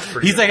in that.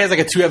 He's like has like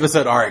a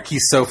 2-episode arc.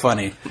 He's so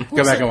funny.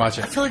 Go back and watch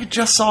I it. feel like I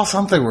just saw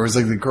something where it was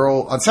like the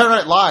girl on Saturday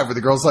Night Live where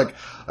the girl's like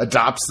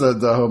adopts the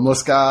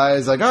homeless guy.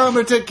 He's like, oh, I'm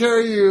going to take care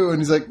of you. And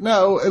he's like,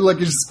 no. And like,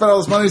 you just spent all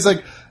this money. He's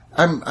like,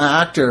 I'm an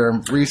actor.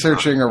 I'm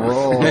researching a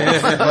role.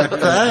 Like,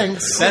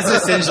 thanks. That's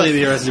essentially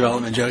the Arrested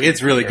Development joke.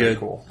 It's really good.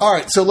 Cool. All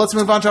right, so let's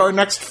move on to our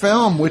next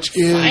film, which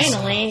is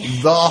Finally.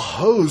 The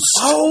Host.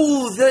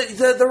 Oh,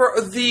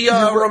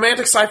 the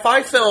romantic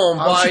sci-fi film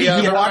by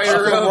you watched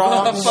writer the of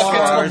wrong one.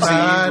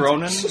 Saoirse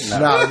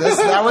Ronan? No,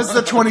 that was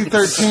the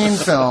 2013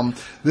 film.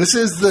 This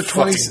is the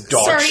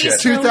dog shit.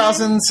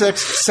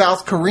 2006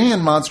 South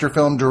Korean monster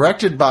film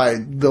directed by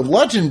the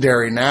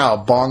legendary now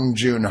Bong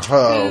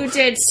Joon-ho Who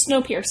did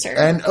Snowpiercer.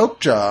 and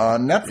Okja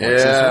on Netflix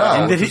as Yeah. well.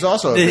 And did Which is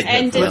also a big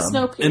and did film.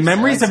 Snowpiercer. And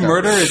Memories of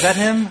Murder, is that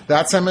him?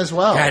 That's him as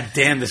well. God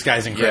damn, this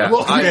guy's incredible.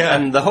 Yeah. Well,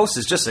 And The Host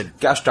is just a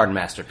gosh darn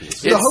masterpiece.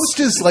 The Host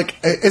is like,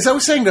 as I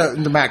was saying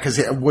to Matt, because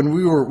when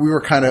we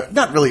were kind of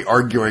not really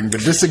arguing,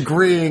 but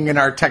disagreeing in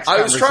our text.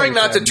 I was trying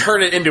not to conversation.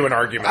 turn it into an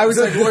argument. I was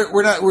like,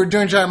 we're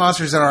doing giant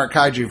monsters that aren't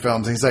kaiju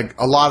films. And he's like,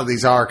 a lot of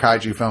these are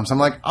kaiju films. I'm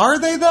like, are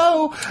they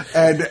though?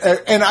 And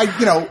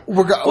I,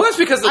 we're going. well, that's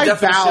because the I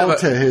definition bow of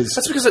to his.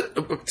 That's because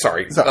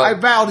sorry. So I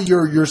bow to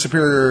your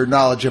superior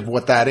knowledge of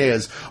what that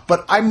is,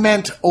 but I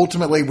meant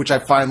ultimately, which I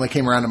finally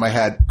came around in my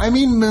head. I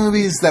mean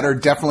movies that are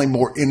definitely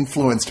more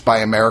influenced by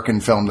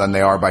American film than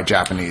they are by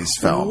Japanese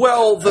film.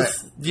 well,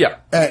 yeah.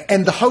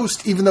 And The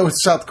Host, even though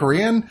it's South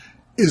Korean,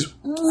 is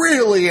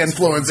really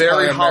influenced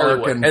Very by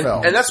Hollywood, American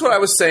film. and that's what I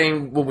was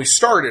saying when we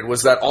started,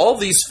 was that all of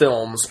these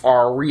films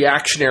are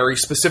reactionary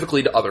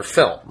specifically to other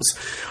films.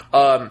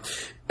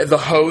 The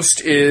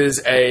Host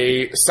is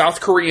a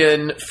South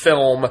Korean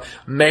film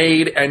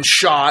made and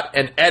shot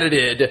and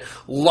edited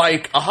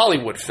like a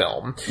Hollywood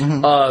film.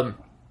 Mm-hmm.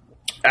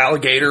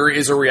 Alligator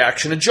is a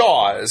reaction to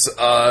Jaws.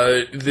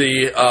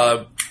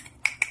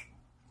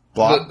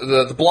 Blob?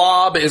 The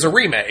Blob is a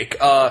remake.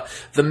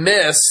 The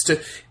Mist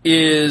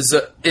is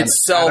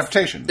itself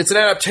adaptation. It's an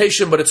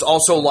adaptation, but it's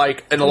also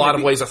like in a lot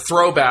of ways a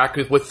throwback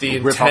with the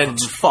Rip off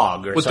intent of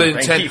Fog or with something. the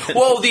intent.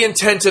 Well, the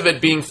intent of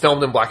it being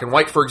filmed in black and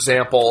white, for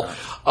example.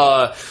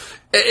 I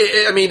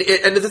mean,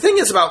 and the thing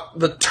is about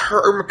the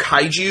term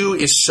kaiju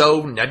is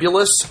so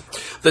nebulous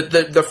that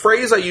the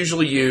phrase I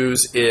usually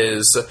use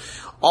is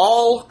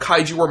all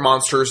kaiju are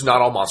monsters,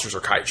 not all monsters are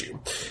kaiju.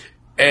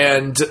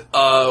 And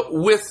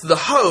with The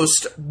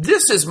Host,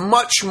 this is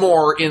much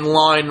more in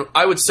line.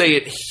 I would say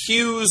it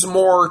hews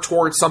more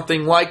towards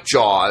something like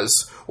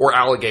Jaws or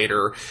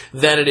Alligator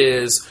than it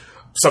is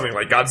something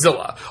like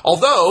Godzilla.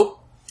 Although,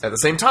 at the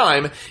same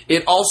time,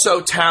 it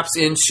also taps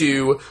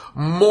into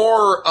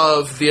more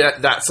of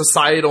that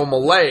societal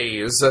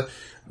malaise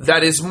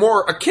that is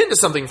more akin to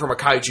something from a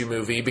kaiju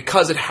movie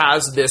because it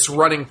has this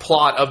running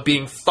plot of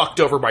being fucked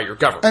over by your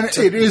government.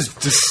 And it is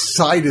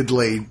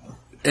decidedly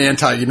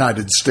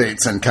anti-United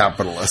States and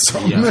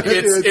capitalism. Yeah.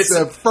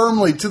 It's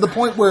firmly to the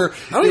point where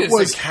don't it even say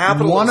was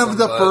capitalism, one of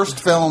the but- first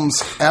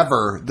films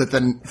ever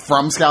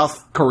from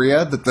South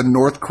Korea that the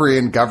North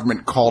Korean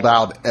government called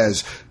out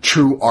as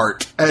true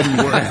art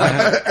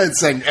and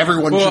saying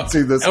everyone should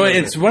see this movie.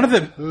 It's one of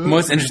the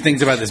most interesting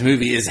things about this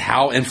movie is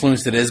how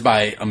influenced it is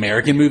by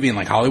American movie and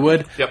like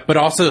Hollywood, Yep. but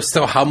also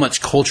still how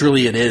much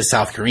culturally it is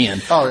South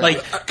Korean. Oh, yeah.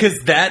 Like, because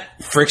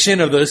that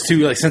friction of those two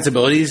like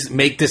sensibilities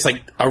make this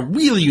like a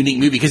really unique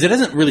movie because it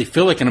doesn't really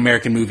feel like an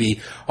American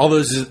movie.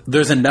 Although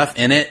there's enough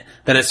in it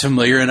that it's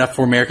familiar enough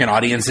for American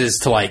audiences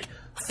to like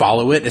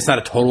follow it. It's not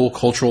a total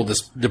cultural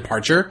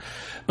departure,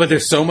 but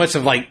there's so much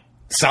of like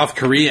South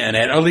Korea in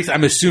it, or at least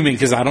I'm assuming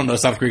because I don't know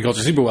South Korean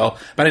culture super well,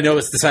 but I know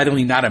it's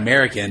decidedly not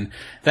American,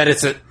 that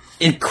it's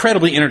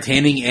incredibly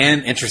entertaining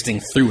and interesting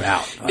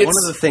throughout. One of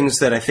the things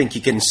that I think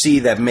you can see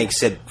that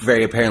makes it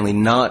very apparently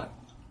not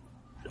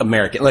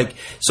American, like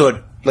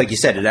you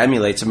said, it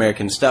emulates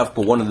American stuff,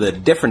 but one of the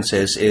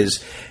differences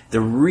is the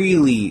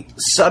really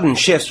sudden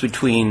shifts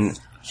between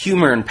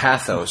humor and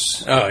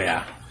pathos. Oh,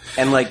 yeah.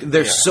 And like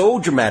they're so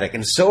dramatic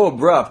and so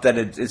abrupt that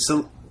it's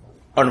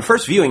on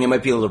first viewing it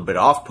might be a little bit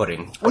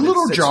off-putting. a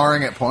little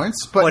jarring at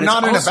points, but it's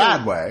not in a also-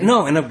 bad way.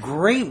 No, in a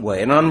great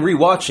way. And on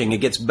rewatching, it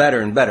gets better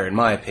and better, in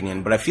my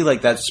opinion. But I feel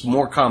like that's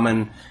more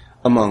common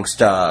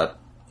amongst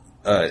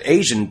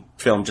Asian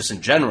film just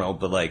in general,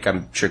 but like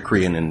I'm sure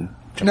Korean and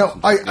No,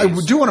 I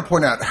do want to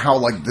point out how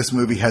like this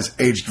movie has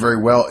aged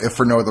very well, if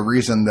for no other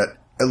reason that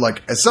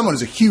like as someone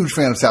who's a huge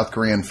fan of South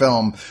Korean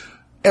film,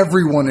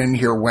 everyone in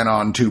here went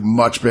on to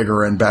much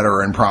bigger and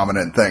better and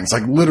prominent things.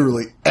 Like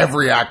literally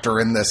every actor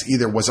in this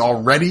either was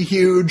already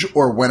huge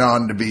or went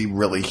on to be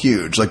really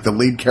huge. Like the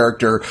lead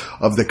character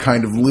of the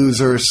kind of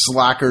loser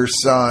slacker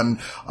son,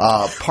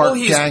 Park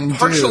he's Gang-doo.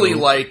 partially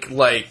like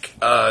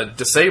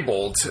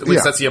disabled. At least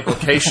Yeah. that's the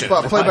implication.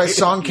 But played by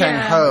Song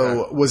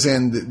Kang-ho was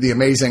in the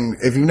amazing,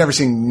 if you've never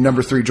seen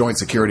Number 3 Joint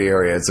Security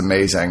Area, it's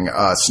amazing.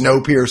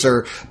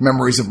 Snowpiercer,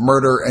 Memories of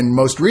Murder, and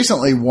most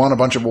recently won a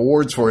bunch of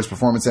awards for his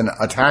performance in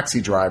A Taxi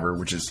Driver,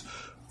 which is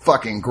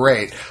fucking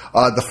great.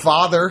 The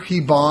father,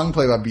 Hee-bong,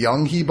 played by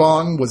Byung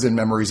Hee-bong, was in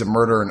Memories of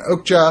Murder and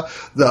Okja.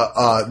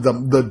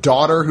 The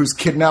daughter who's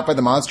kidnapped by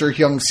the monster,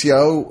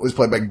 Hyung-seo, was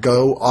played by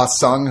Go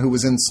Ah-sung, who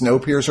was in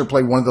Snowpiercer,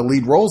 played one of the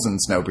lead roles in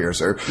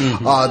Snowpiercer.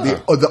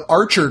 The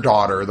archer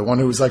daughter, the one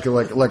who was like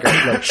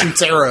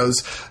shoots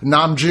arrows,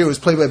 Nam-ju, is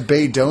played by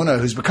Bae Dona,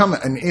 who's become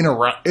an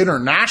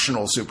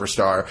international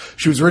superstar.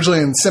 She was originally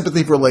in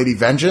Sympathy for Lady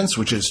Vengeance,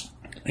 which is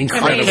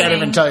Incredible. I can't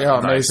even tell you how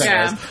amazing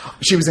it is.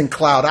 She was in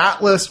Cloud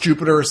Atlas,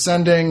 Jupiter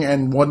Ascending,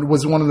 and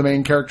was one of the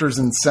main characters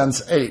in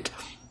Sense8.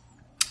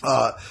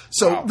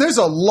 So there's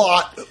a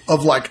lot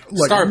of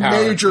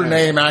major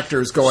name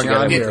actors going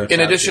on here. In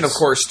addition, of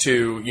course,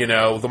 to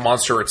the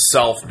monster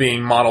itself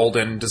being modeled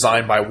and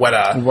designed by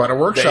Weta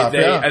Workshop.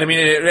 And I mean,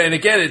 and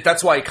again,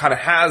 that's why it kind of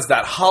has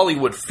that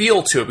Hollywood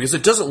feel to it, because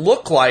it doesn't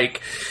look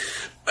like.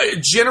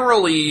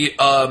 Generally,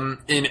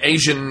 in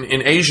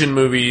Asian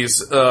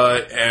movies,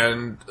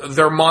 and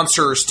their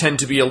monsters tend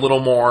to be a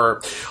little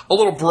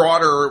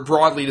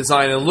broadly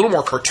designed, and a little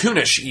more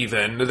cartoonish.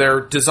 Even they're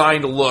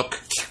designed to look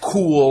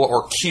cool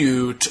or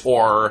cute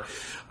or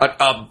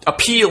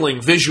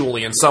appealing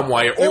visually in some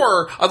way,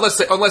 or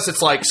unless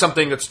it's like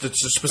something that's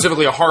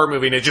specifically a horror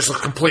movie and it just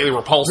looks completely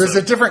repulsive.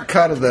 There's a different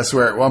cut of this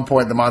where at one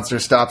point the monster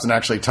stops and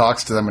actually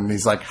talks to them, and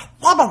he's like,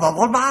 blah, blah, blah,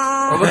 blah,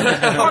 blah.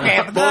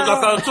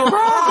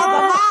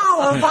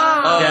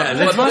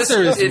 This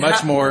monster is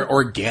much more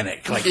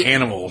organic, like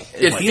animal.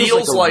 It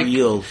feels like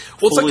it's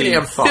like an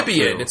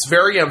amphibian. It's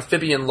very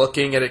amphibian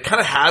looking, and it kind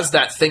of has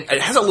that thing.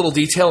 It has a little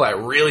detail I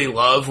really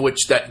love,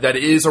 which that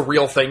is a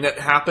real thing that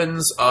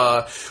happens,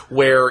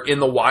 where in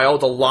the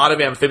wild, a lot of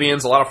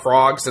amphibians, a lot of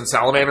frogs and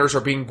salamanders are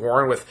being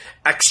born with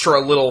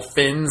extra little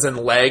fins and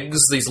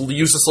legs, these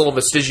useless little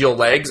vestigial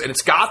legs, and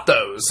it's got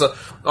those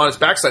on its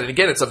backside. And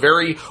again, it's a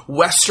very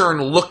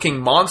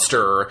Western-looking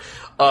monster,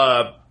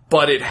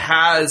 but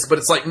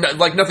it's like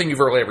nothing you've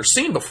really ever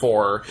seen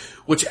before,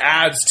 which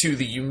adds to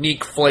the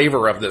unique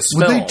flavor of this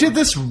film. Well, they did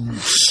this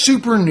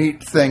super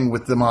neat thing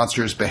with the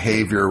monster's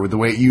behavior, with the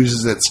way it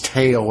uses its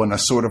tail in a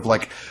sort of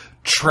like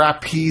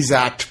trapeze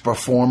act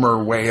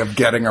performer way of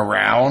getting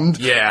around.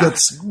 Yeah.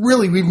 That's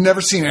really, we've never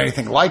seen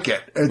anything like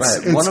it.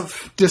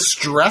 It's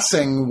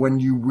distressing when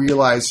you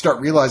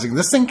start realizing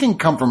this thing can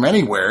come from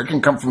anywhere. It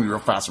can come from real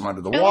fast from under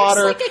the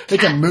water. Like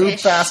it can move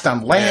fast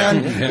on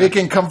land. It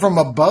can come from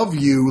above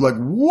you, like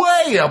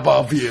way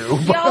above you.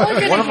 Y'all are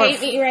going to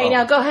hate me right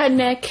now. Go ahead,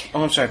 Nick.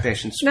 Oh, I'm sorry,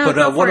 Patience. No,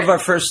 but one of our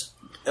first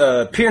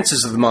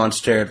appearances of the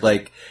monster,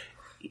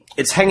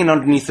 it's hanging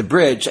underneath the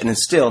bridge and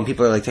it's still, and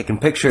people are like taking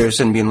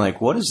pictures and being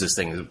like, what is this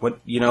thing?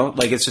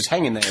 It's just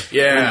hanging there.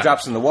 Yeah. And it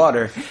drops in the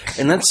water.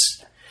 And that's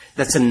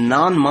a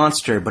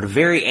non-monster, but a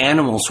very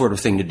animal sort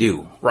of thing to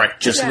do. Right.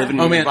 Just live in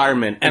the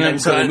environment and then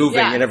suddenly moving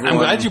and everyone. I'm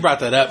glad you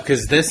brought that up,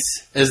 because this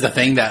is the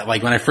thing that,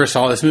 like, when I first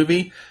saw this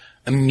movie,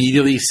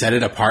 immediately set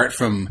it apart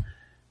from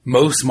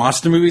most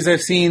monster movies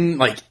I've seen,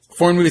 like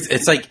foreign movies.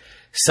 It's like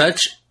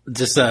such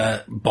just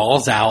a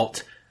balls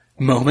out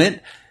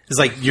moment. It's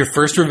like your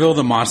first reveal of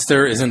the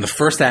monster is in the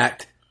first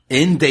act,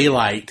 in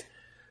daylight,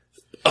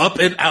 up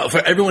and out for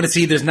everyone to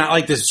see. There's not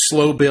like this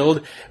slow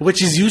build,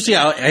 which is usually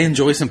I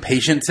enjoy some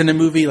patience in a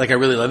movie. Like, I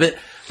really love it.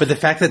 But the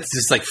fact that it's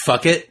just like,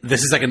 fuck it,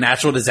 this is like a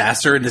natural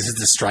disaster and this is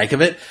the strike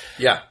of it.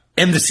 Yeah.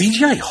 And the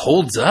CGI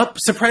holds up,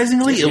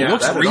 surprisingly. It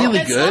looks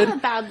really good. It's not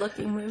a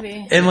bad-looking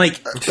movie. And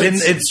like,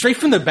 it's straight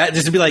from the bat,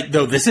 just to be like,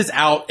 no, this is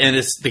out, and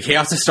the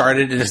chaos has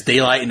started, and it's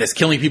daylight, and it's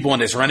killing people,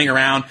 and it's running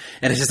around,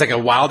 and it's just like a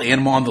wild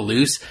animal on the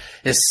loose.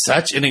 It's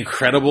such an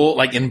incredible,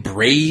 like, and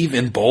brave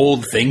and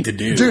bold thing to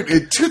do. Dude,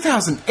 in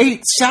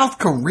 2008, South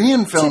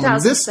Korean film.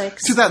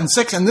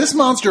 2006. And this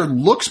monster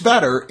looks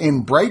better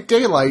in bright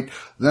daylight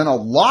than a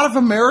lot of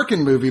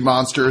American movie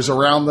monsters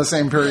around the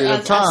same period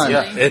of time.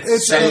 Yeah,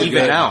 it's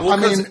even out. I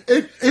mean,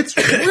 it's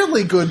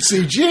really good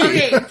CG.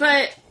 Okay,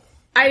 but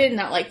I did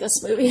not like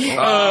this movie.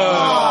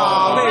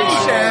 I'm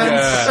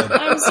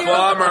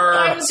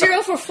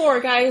 0 for 4,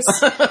 guys.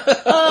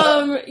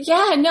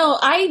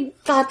 I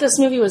thought this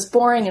movie was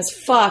boring as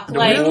fuck.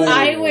 Like,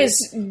 I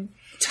was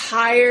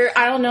tired.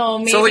 I don't know.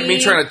 Maybe so like me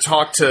trying to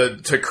talk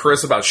to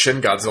Chris about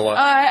Shin Godzilla.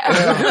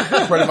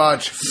 Pretty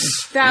much.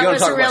 That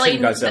was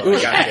really. I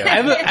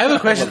have a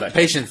question.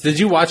 Patience, did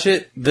you watch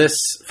this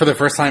for the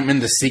first time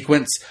in the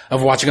sequence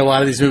of watching a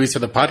lot of these movies for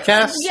the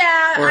podcast?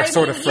 Yeah, or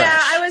sort of fresh? Yeah,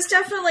 I was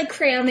definitely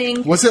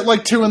cramming. Was it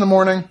like 2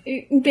 a.m?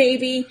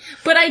 Baby,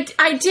 but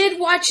I did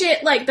watch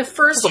it like the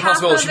first half of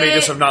it. The possibility she may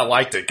just have not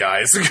liked it,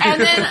 guys.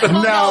 And then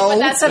no, but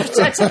that's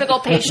a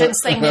typical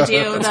Patience thing to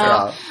do,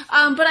 though.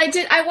 But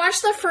I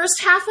watched the first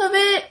half of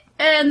it,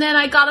 and then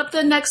I got up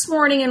the next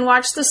morning and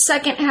watched the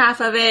second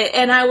half of it,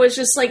 and I was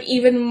just like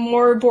even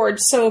more bored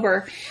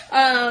sober.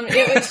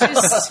 It was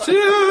just,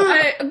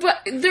 but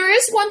there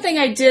is one thing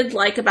I did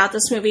like about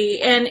this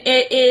movie, and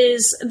it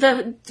is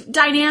the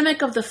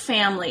dynamic of the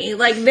family.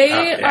 Like,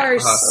 they are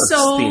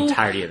so the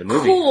entirety of the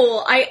movie.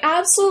 Cool. I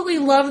absolutely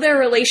love their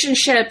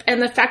relationship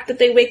and the fact that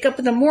they wake up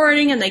in the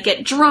morning and they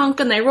get drunk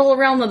and they roll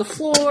around on the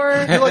floor.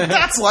 You're like,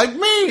 that's like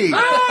me.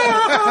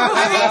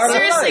 I mean,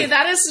 seriously,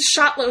 that is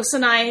Shotlos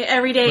and I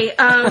every day.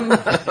 But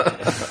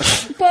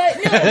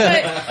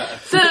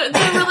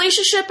the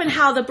relationship and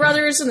how the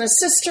brothers and the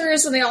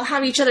sisters and they all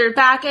have each other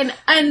back, and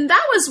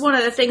that was one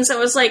of the things that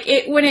was like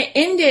when it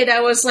ended.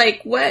 I was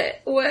like,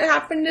 what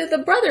happened to the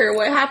brother?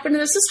 What happened to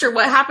the sister?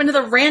 What happened to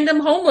the random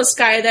homeless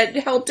guy that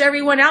helped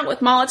everyone out with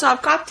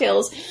Molotov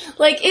cocktails?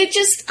 Like, it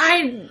just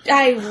I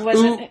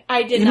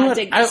did not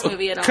dig this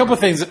movie at all. A couple of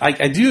things.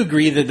 I do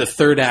agree that the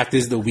third act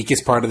is the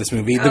weakest part of this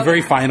movie. The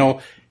very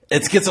final.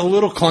 It gets a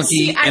little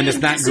clunky and it's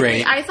not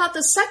great. I thought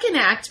the second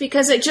act,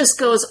 because it just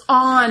goes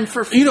on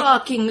for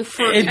fucking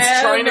forever.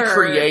 It's trying to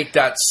create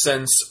that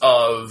sense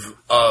of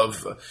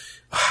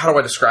how do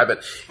I describe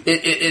it?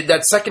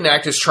 That second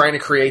act is trying to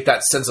create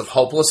that sense of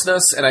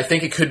hopelessness, and I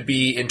think it could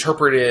be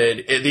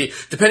interpreted,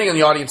 depending on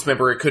the audience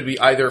member, it could be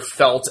either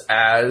felt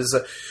as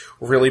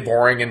really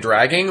boring and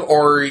dragging,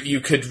 or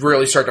you could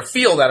really start to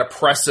feel that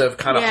oppressive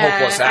kind of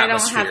hopeless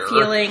atmosphere. I don't have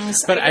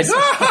feelings. But I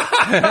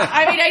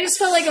just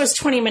felt like it was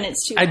 20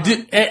 minutes too long.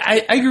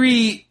 I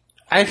agree.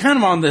 I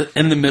kind of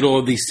in the middle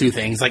of these two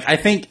things. Like, I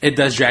think it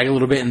does drag a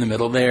little bit in the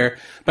middle there,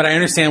 but I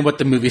understand what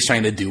the movie's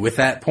trying to do with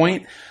that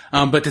point.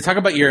 But to talk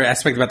about your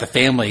aspect about the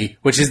family,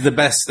 which is the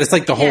best, it's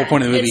like the whole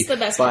point of the movie. It's the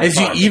best part. Is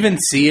you even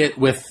see it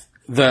with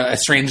the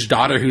estranged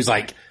daughter who's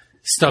like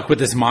stuck with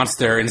this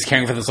monster and is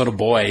caring for this little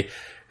boy.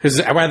 Because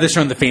rather than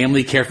showing the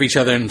family care for each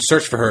other and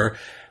search for her,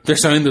 they're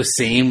showing those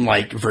same,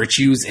 like,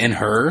 virtues in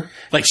her.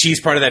 Like,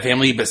 she's part of that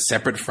family, but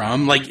separate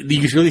from. Like,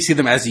 you really see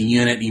them as a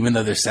unit, even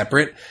though they're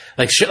separate.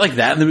 Like, shit like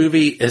that in the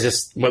movie is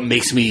just what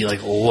makes me,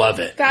 like,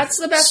 love it. That's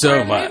the best part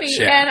of the movie.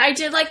 Yeah. And I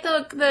did like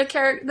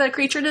the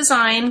creature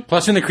design.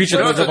 Plus, when the creature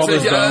throws up all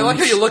those bones. I like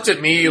how you looked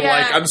at me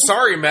like, I'm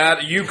sorry,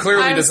 Matt, you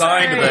clearly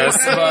designed this,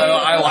 but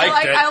I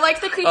liked it. I like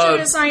the creature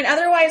design.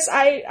 Otherwise,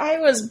 I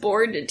was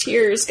bored to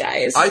tears,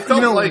 guys. I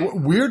felt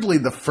weirdly,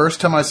 the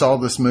first time I saw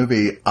this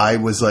movie, I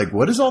was like,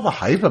 what is all the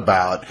hype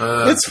about?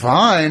 It's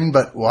fine,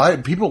 but why?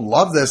 People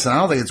love this, and I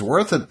don't think it's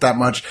worth it that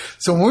much.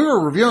 So when we were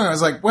reviewing, I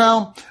was like,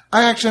 well,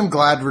 I actually am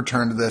glad to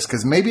return to this,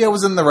 because maybe I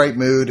was in the right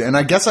mood, and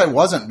I guess I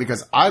wasn't,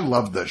 because I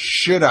loved the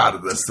shit out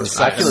of this.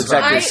 I feel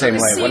exactly the same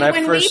way. When I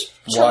first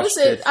watched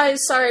it...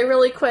 sorry,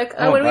 really quick.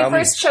 When we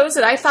first chose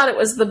it, I thought it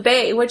was The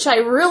Bay, which I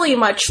really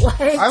much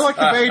liked. I like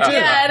The Bay, too.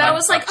 Yeah, and I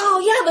was like,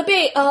 oh, yeah, The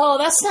Bay. Oh,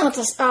 that's not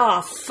the...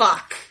 Oh,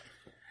 fuck.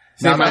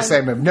 Not my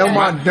same move. No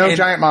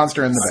giant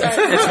monster in the Bay.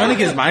 It's funny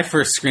because my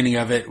first screening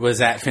of it was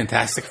at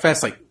Fantastic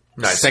Fest, like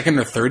second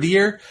or third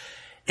year.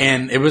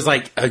 And it was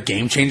like a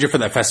game changer for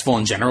that festival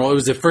in general. It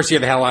was the first year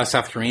they had a lot of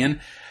South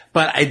Korean.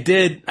 But I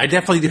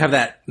definitely do have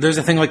that. There's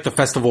a thing like the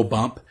festival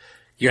bump.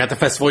 You're at the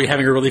festival, you're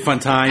having a really fun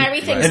time.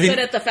 Everything's good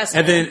at the festival.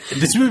 And then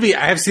this movie,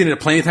 I have seen it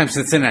plenty of times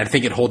since then, and I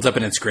think it holds up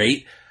and it's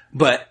great.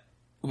 But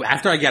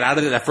after I got out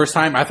of it that first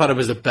time, I thought it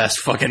was the best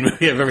fucking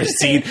movie I've ever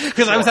seen.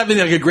 Because I was having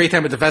like a great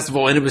time at the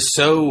festival, and it was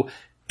so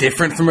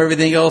different from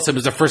everything else. It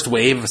was the first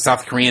wave of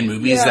South Korean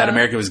movies that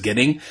America was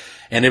getting.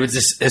 And it was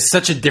just, it's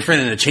such a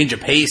different and a change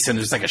of pace, and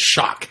it was like a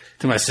shock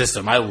to my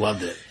system. I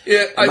loved it.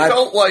 Yeah, I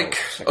felt like,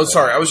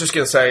 sorry, I was just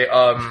going to say,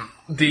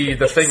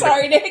 the thing.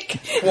 Sorry, Nick.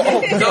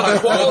 Well, no, the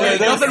quality.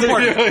 Nothing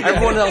important.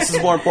 Everyone else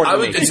is more important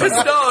than me.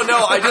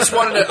 No. I just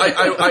wanted to.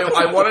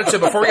 I wanted to.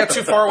 Before we got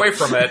too far away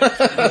from it,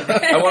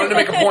 I wanted to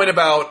make a point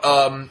about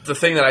the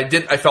thing that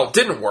I felt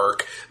didn't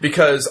work,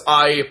 because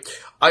I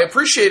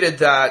appreciated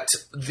that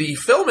the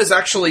film is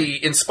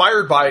actually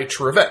inspired by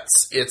true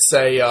events. It's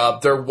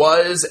there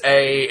was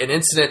an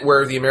incident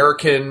where the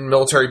American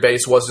military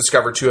base was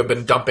discovered to have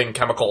been dumping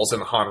chemicals in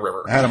the Han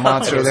River. Had a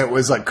monster that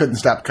was like couldn't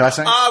stop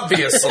cussing.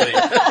 Obviously.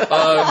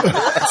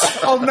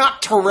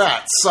 Not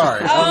Tourette's.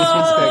 Sorry,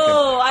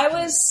 I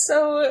was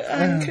so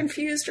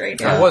confused right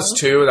now. I was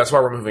too. That's why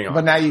we're moving on.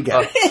 But now you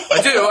get it.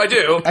 I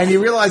do. And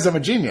you realize I'm a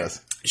genius.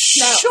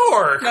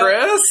 Sure,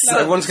 Chris.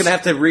 Everyone's going to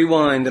have to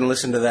rewind and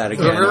listen to that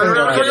again.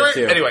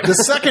 Anyway. The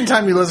second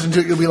time you listen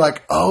to it, you'll be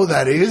like, oh,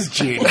 that is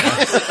genius.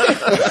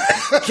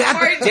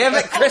 God damn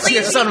it, Chris,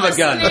 you son of a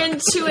gun.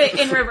 Into it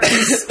in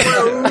reverse.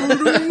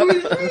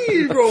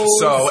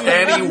 So,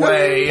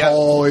 anyway.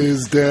 Paul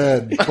is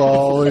dead.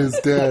 Paul is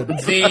dead.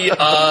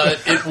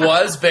 It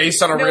was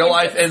based on a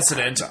real-life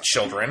incident,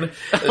 children.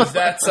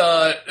 That's,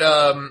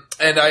 and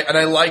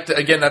I liked,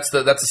 again, that's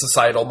a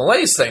societal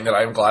malaise thing that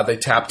I'm glad they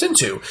tapped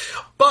into.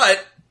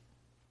 But,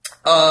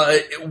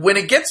 when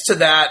it gets to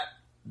that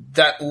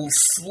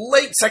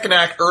late second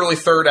act, early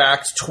third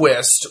act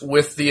twist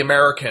with the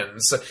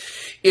Americans,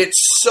 it's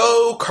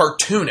so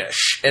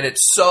cartoonish, and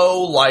it's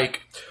so,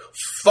 like,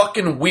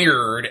 fucking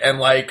weird and,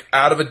 like,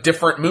 out of a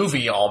different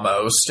movie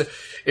almost.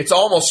 It's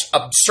almost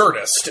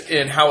absurdist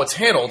in how it's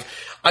handled.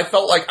 I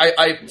felt like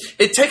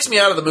it takes me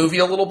out of the movie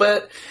a little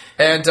bit,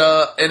 and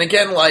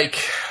again, like,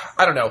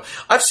 I don't know.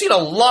 I've seen a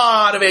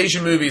lot of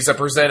Asian movies that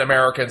present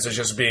Americans as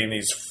just being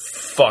these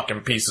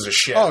fucking pieces of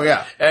shit. Oh,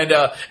 yeah. And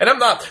I'm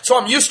not, so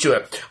I'm used to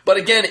it. But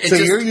again, it's so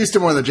you're used to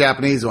more of the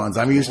Japanese ones.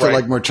 I'm used to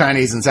like more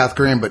Chinese and South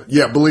Korean, but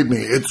yeah, believe me,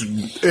 it's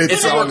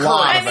a a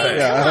lot. I mean,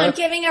 come on,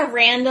 giving a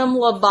random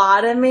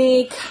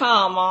lobotomy.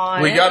 Come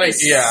on, we gotta,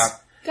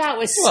 that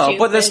was stupid.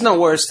 But that's no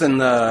worse than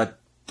the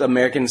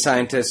American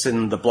scientists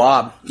in the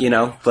Blob,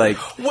 like.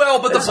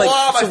 Well, but the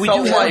Blob, so I we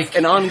felt do like have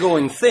an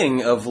ongoing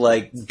thing of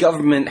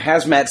government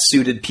hazmat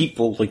suited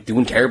people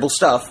doing terrible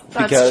stuff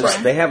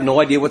because they have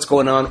no idea what's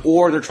going on,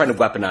 or they're trying to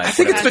weaponize. I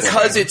think it's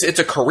because it's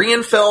a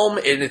Korean film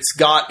and it's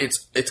got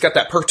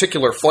that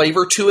particular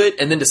flavor to it,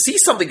 and then to see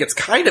something that's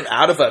kind of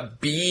out of a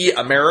B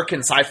American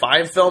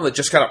sci-fi film that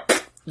just kind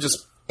of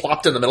just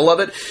plopped in the middle of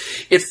it,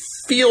 it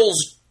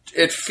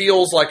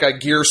feels like a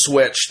gear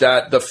switch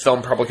that the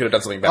film probably could have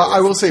done something better with.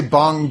 I will say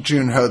Bong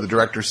Joon-ho, the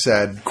director,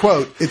 said,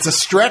 quote, "It's a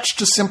stretch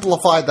to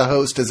simplify The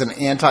Host as an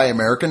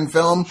anti-American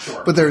film,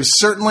 but there's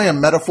certainly a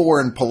metaphor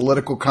and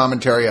political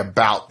commentary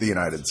about the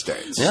United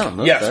States."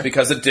 Yes,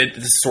 because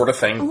this sort of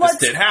thing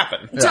did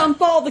happen.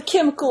 Dump all the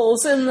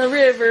chemicals in the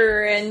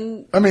river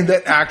and... I mean,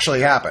 that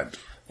actually happened.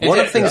 One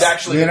of the things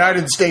the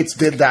United States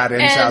did that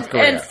in South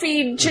Korea. And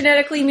feed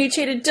genetically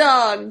mutated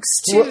dogs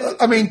to... Well,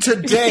 I mean, to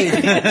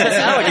date...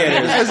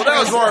 alligators. That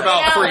was more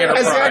about free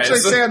enterprise. As they actually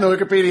say on the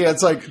Wikipedia,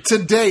 it's like, to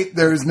date,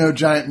 there's no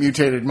giant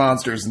mutated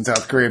monsters in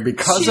South Korea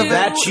because of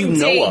that. You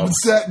know of.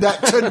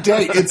 That to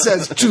date, it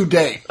says to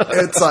date.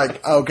 It's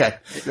like, okay.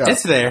 Yeah.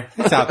 It's there.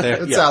 It's out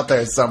there. It's out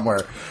there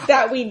somewhere.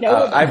 That we know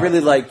about. I really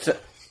liked...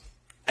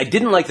 I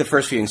didn't like the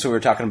first viewing, so we were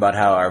talking about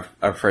how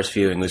our first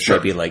viewing was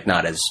maybe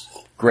not as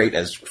great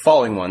as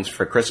following ones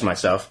for Chris and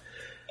myself.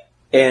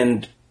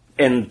 And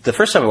the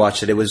first time I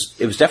watched it, it was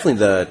definitely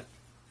the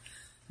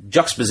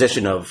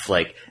juxtaposition of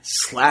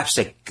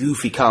slapstick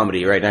goofy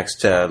comedy right next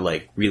to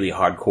really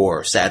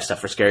hardcore sad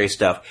stuff or scary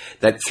stuff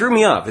that threw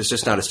me off. It's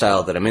just not a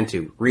style that I'm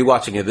into.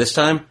 Rewatching it this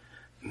time,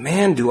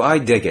 man, do I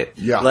dig it.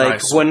 Yeah,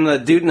 nice. When the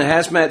dude in the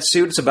hazmat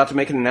suit is about to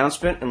make an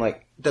announcement and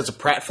does a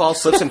pratfall,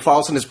 slips and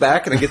falls on his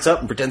back, and then gets up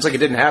and pretends like it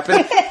didn't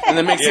happen, and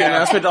then makes the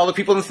announcement to all the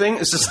people in the thing.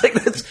 It's just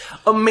that's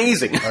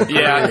amazing.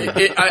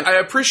 I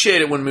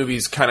appreciate it when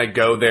movies kind of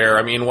go there.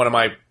 I mean,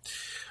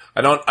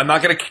 I'm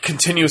not going to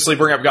continuously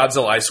bring up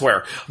Godzilla, I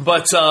swear.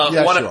 But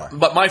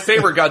but my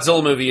favorite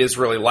Godzilla movie is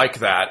really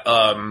like that.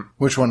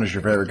 Which one is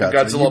your favorite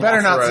Godzilla? You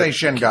better not say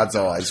Shin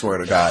Godzilla, I swear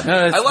to God.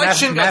 I like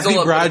Shin Godzilla.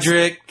 Matthew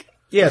Broderick.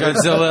 Yeah,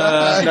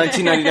 Godzilla,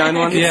 1999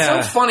 one. Yeah.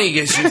 It's so funny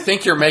because you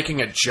think you're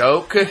making a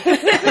joke, and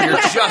you're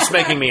just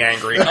making me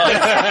angry. No,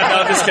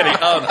 I'm just kidding.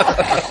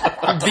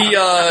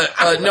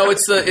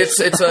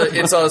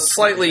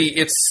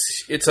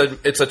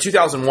 It's a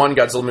 2001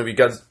 Godzilla movie.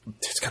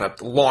 It's kind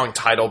of a long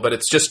title, but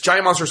it's just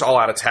Giant Monsters All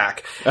Out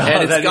Attack,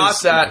 and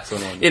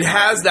it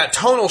has that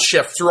tonal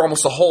shift through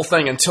almost the whole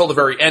thing until the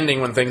very ending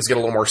when things get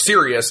a little more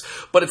serious.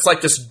 But it's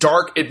like this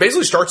dark. It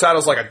basically starts out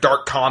as like a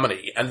dark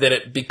comedy, and then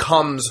it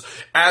becomes,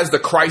 as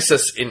the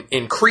crisis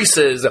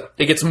increases,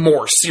 it gets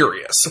more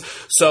serious.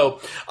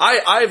 So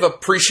I've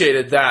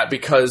appreciated that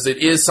because it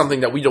is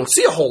something that we don't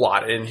see a whole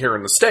lot in here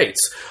in the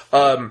States.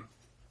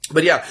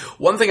 But yeah,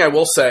 one thing I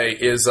will say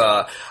is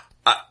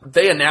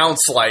they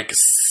announced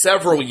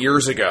several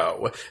years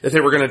ago that they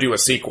were going to do a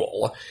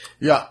sequel.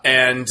 Yeah.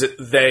 And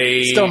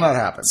they... Still not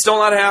happened.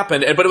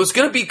 But it was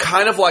going to be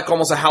kind of like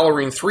almost a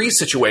Halloween 3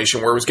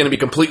 situation where it was going to be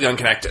completely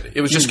unconnected.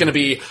 It was just going to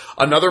be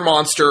another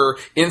monster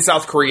in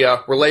South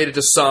Korea related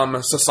to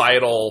some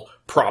societal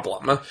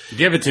problem.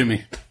 Give it to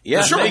me.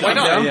 Yeah, sure, why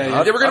not?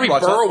 Yeah. They were going to be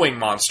burrowing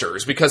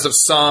monsters because of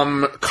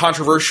some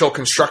controversial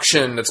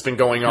construction that's been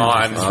going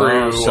on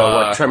through...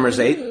 Tremors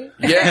 8?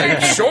 Yeah,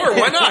 sure,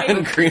 why not? I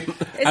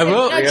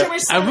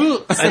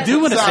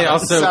do want to say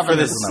also for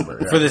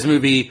this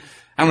movie,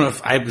 I don't know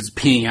if I was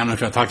peeing, I don't know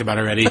if I talked about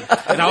it already.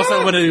 And I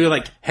also want to do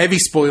heavy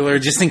spoiler,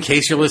 just in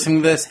case you're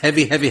listening to this,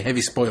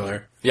 heavy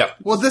spoiler. Yep.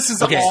 Well, this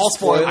is all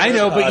spoilers. I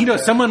know, but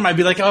someone might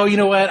be like, oh, you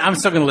know what, I'm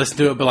still going to listen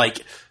to it, but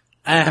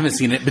I haven't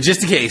seen it. But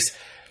just in case,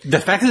 the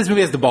fact that this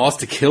movie has the balls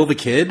to kill the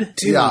kid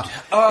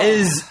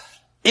is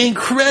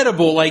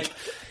incredible.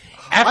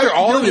 After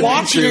all you're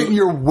watching it and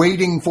you're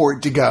waiting for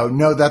it to go,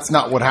 no, that's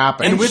not what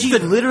happened. And she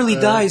literally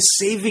dies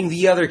saving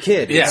the other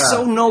kid. Yeah. It's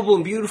so noble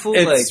and beautiful.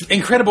 It's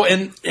incredible.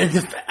 And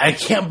I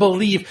can't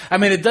believe,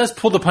 it does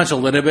pull the punch a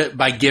little bit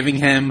by giving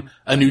him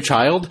a new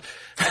child,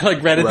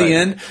 right at the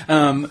end.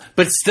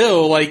 But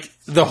still,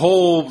 the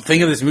whole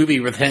thing of this movie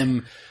with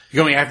him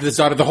going after this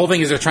daughter, the whole thing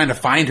is they're trying to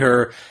find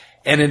her.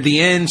 And in the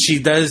end, she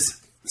does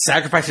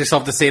sacrifice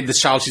herself to save this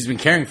child she's been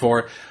caring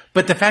for.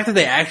 But the fact that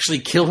they actually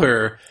kill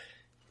her,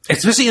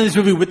 especially in this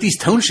movie with these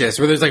tone shifts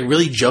where there's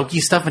really jokey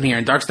stuff in here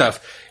and dark stuff,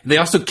 they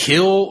also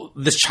kill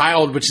this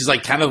child, which is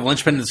kind of the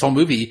linchpin of this whole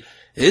movie.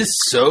 is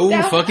so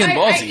fucking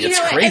ballsy. It's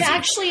crazy. And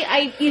actually,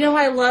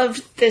 I love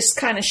this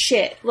kind of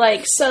shit.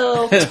 Like,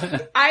 so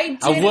I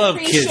love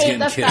kids appreciate getting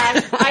the killed.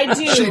 fact I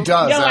do. She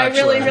does, No,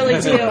 actually. I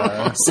really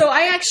do. So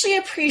I actually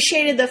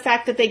appreciated the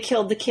fact that they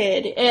killed the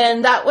kid,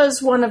 and that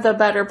was one of the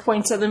better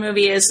points of the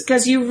movie, is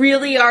because you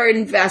really are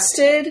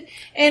invested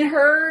in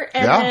her,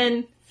 and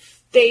then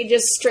they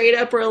just straight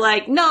up were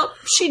like, nope,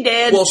 she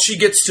did. Well, she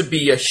gets to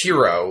be a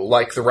hero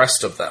like the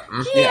rest of them.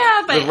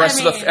 Yeah, but the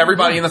rest of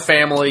everybody in the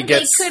family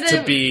gets could've-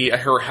 to be have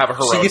a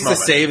heroic She gets moment.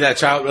 to save that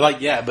child. We're like,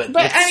 yeah, but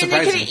But it's I mean, they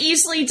surprising. could have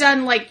easily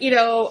done like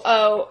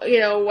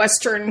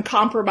Western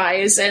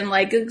compromise and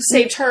like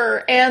saved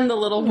her and the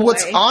little boy.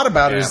 What's odd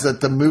about it is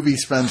that the movie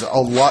spends a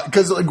lot,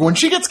 because like when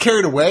she gets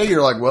carried away,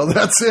 you're like, well,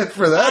 that's it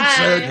for that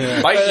Bye.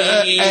 chick.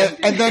 Bye.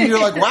 And then you're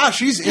like, wow,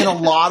 she's in a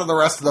lot of the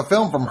rest of the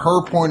film from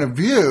her point of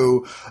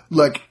view,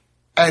 like.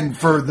 And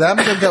for them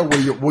to go,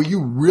 well,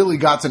 you really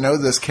got to know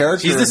this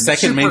character. She's the and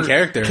second main super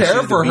character. Care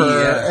She's for the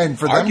her, yeah. and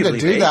for them to Arguably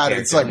do main that,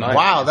 character, it's like, in my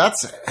wow, opinion.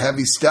 that's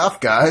heavy stuff,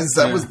 guys.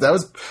 That was.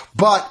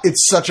 But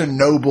it's such a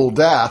noble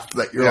death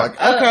that you're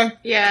like, okay,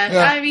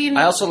 Yeah, I mean,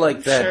 I also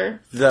like that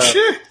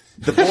Sure.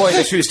 the boy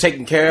that she was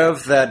taking care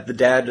of, that the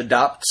dad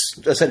adopts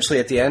essentially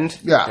at the end,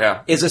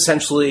 Yeah. is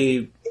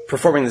essentially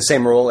performing the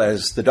same role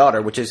as the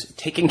daughter, which is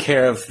taking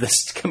care of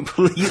this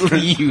completely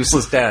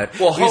useless dad.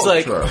 Well, he's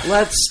like, Sure.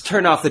 let's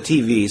turn off the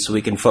TV so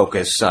we can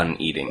focus on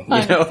eating.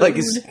 You know, like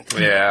it's,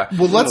 Yeah.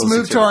 Well, let's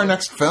move to our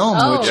next film,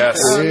 which Yes.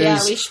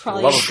 is we should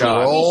probably Love of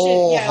God.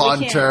 Troll we can.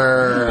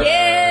 Hunter.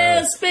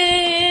 Yes,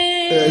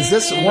 bitch. Is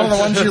this one of the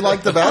ones you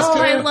like the best? Oh,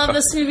 here? I love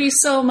this movie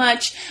so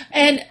much,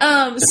 and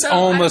It's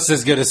almost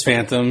as good as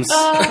Phantoms.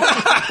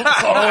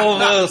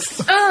 Almost.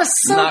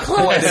 so not close,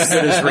 quite as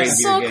good as reindeer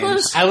so games.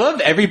 close. I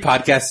love every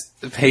podcast.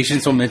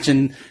 Patience will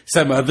mention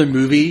some other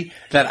movie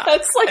that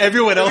That's like-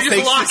 everyone else You just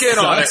thinks lock it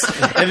in on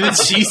sucks, and then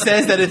she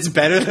says that it's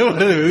better than one of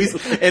the movies,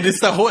 and it's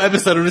the whole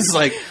episode. I'm just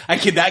like, I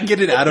cannot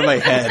get it out of my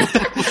head.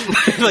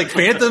 Like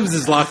Phantoms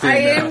is locked in. I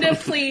now. am to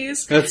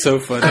please. That's so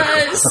funny.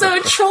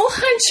 So Troll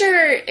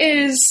Hunter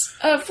is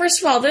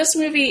first of all, this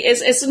movie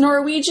it's a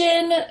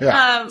Norwegian,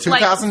 Yeah, like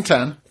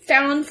 2010.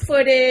 found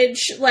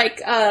footage,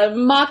 like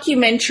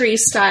mockumentary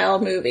style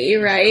movie,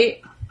 right?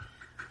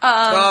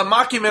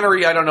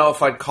 Mockumentary, I don't know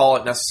if I'd call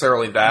it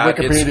necessarily that.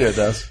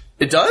 does.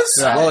 It does?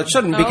 well, it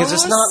shouldn't because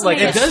it's not like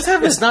sweet. It does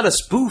have a- it's not a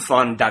spoof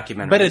on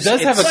documentaries, But it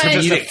does have a It's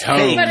just comedic tone.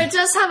 thing. But it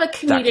does have a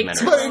comedic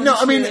Documentary. tone. But no,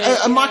 I mean, to it,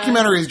 a yeah.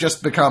 mockumentary has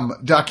just become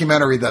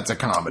documentary that's a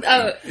comedy.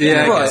 Oh,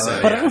 yeah, I Right, guess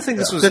so, but yeah. I don't think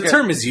this was the good.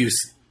 term is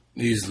used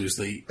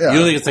loosely. Yeah. You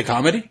don't think it's a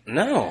comedy?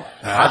 No.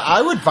 I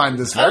would find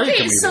this very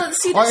Okay, comedic. so,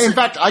 see, Well, this- in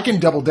fact, I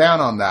can double down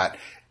on that.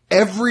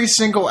 Every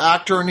single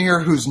actor in here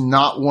who's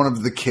not one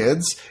of the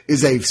kids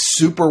is a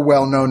super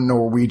well-known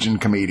Norwegian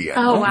comedian.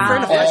 oh wow,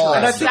 And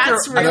I think that's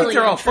they're- I think really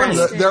they're all funny.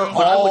 interesting. They're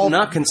But I all would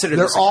not consider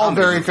they're this a all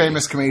comedy very movie.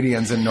 famous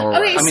comedians in Norway.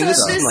 Okay, I mean, so this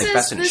isn't like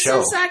Best in this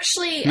Show. is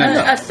actually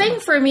a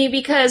thing for me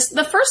because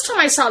the first time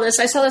I saw this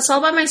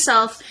all by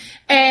myself,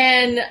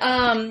 and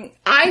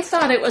I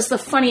thought it was the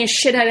funniest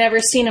shit I'd ever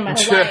seen in my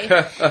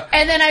life.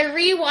 And then I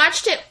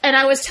rewatched it, and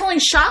I was telling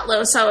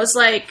Shotlos, I was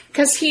like,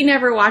 because he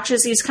never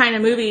watches these kind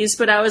of movies,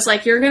 but I was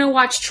like, you're going to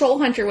watch Troll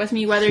Hunter with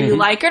me, whether you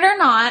like it or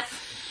not.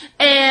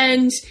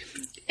 And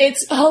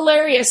it's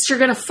hilarious. You're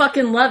going to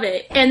fucking love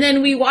it. And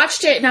then we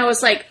watched it, and I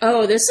was like,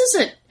 oh, this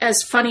isn't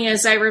as funny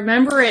as I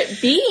remember it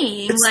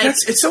being.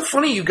 It's so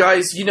funny, you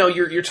guys. You know,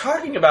 you're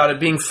talking about it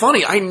being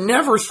funny. I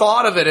never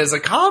thought of it as a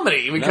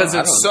comedy because No,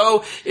 I it's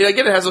don't. so.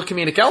 Again, it has those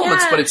comedic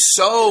elements, Yeah. but it's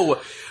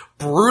so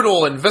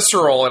brutal and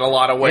visceral in a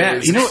lot of ways.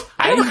 Yeah, you know,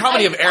 I a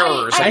comedy of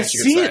errors. I I guess you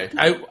see could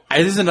say. it.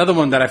 This is another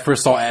one that I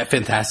first saw at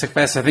Fantastic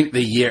Fest. I think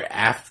the year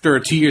after, or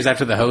 2 years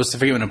after the host. I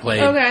forget when it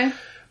played. Okay.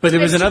 But there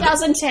was It's another.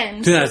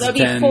 2010. So that'll be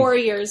 2010. 4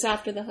 years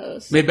after the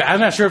host. Maybe I'm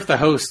not sure if the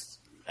host.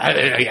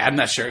 I'm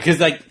not sure because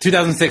like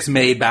 2006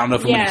 made, but I don't know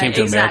if when Yeah, it came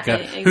to exactly,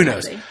 America. Who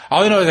knows? exactly.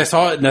 All I know is I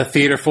saw it in a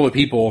theater full of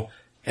people,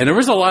 and there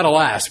was a lot of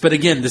laughs. But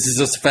again, this is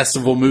just a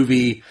festival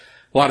movie.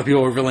 A lot of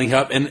people were filling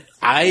up, and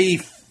I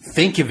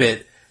think of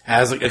it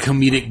as like a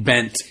comedic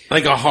bent,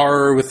 like a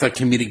horror with a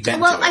comedic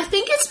bent. Well, to it. I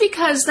think it's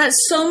because that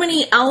so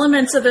many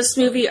elements of this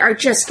movie are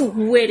just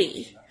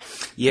witty.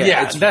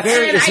 Yeah, it's that's-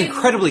 very, And it's I-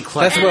 incredibly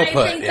clever. That's well And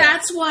put, I think yeah.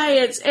 that's why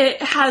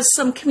it has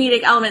some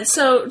comedic elements.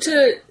 So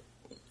to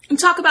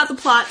talk about the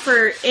plot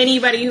for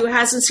anybody who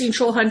hasn't seen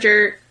Troll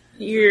Hunter,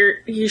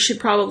 you should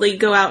probably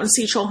go out and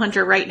see Troll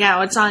Hunter right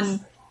now. It's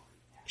on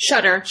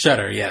Shudder.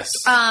 Shudder, yes.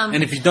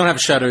 And if you don't have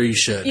Shudder, you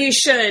should. You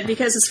should,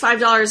 because it's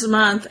 $5 a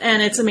month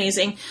and it's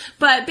amazing.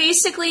 But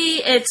basically,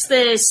 it's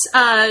this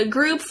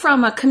group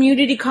from a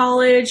community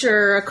college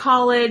or a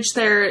college.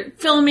 They're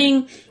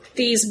filming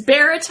these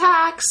bear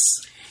attacks.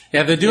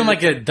 Yeah, they're doing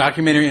like a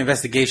documentary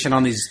investigation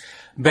on these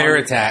bear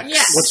attacks.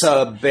 Yes. What's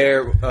a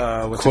bear?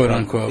 What's Quote, it called?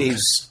 unquote.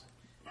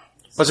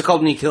 What's it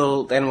called when you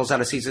kill animals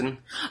out of season?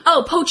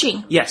 Oh,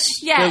 poaching. Yes.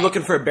 Yeah. They're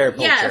looking for a bear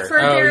poacher. Yeah, for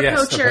a Oh, bear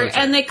yes, the poacher. poacher.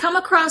 And they come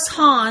across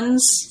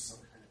Hans.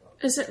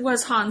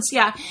 Was Hans,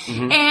 yeah.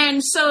 Mm-hmm.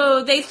 And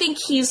so they think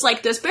he's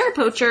like this bear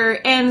poacher,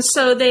 and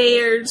so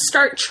they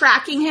start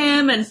tracking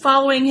him and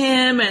following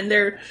him, and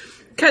they're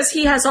because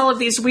he has all of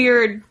these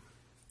weird,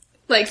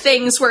 like,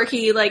 things where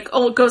he, like,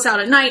 goes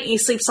out at night and he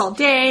sleeps all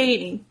day.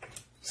 And he...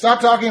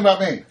 Stop talking about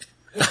me.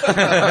 No,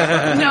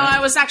 I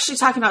was actually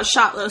talking about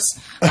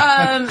Shotlos.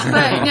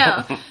 But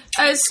no.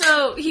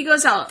 So he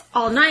goes out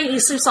all night, he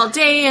sleeps all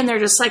day, and they're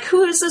just like,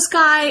 who is this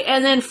guy?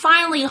 And then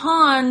finally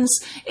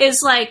Hans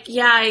is like,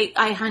 yeah,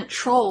 I hunt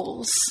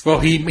trolls. Well,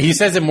 he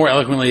says it more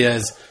eloquently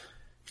as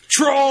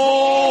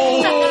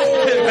troll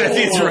as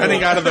he's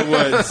running out of the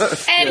woods.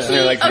 And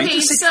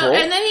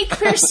and then he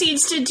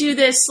proceeds to do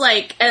this,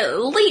 like, at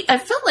least, I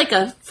felt like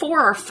a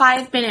 4 or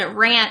 5 minute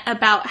rant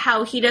about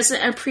how he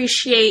doesn't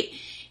appreciate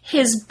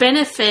his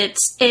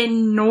benefits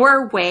in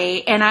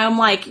Norway, and I'm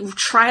like,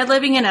 try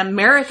living in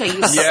America,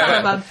 you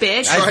son of a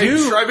bitch.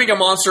 Try being a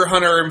monster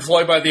hunter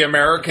employed by the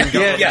American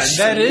government. Yeah,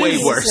 that is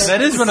way worse.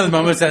 That is one of the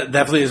moments that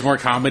definitely is more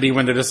comedy,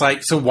 when they're just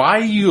like, so why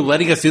are you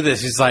letting us do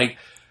this? He's like,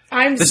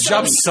 this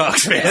job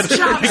sucks, man. This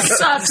job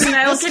sucks, and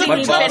I don't get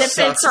any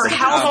benefits or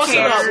health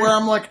care. Where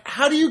I'm like,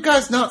 how do you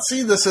guys not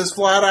see this as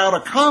flat out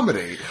a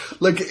comedy?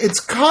 Like,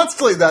 it's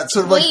constantly that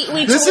sort of like.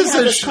 We totally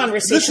had this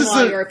conversation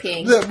while you were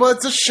peeing. Well,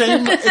 it's a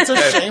shame. It's a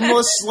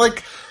shameless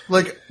like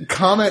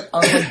comment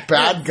on like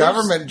bad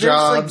government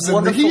jobs,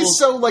 like, and he's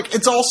so like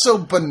it's all so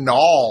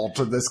banal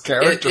to this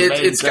character.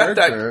 It's got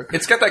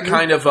that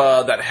kind of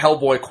that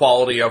Hellboy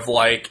quality of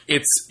like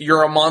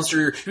you're a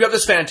monster. You have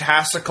this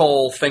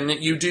fantastical thing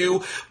that you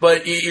do,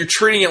 but you're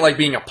treating it like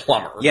being a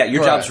plumber. Yeah,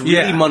 your job's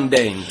really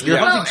mundane. You're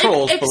hunting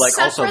trolls, but like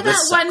also for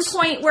that one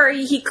point where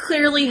he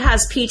clearly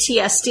has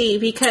PTSD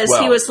because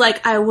he was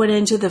like, I went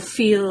into the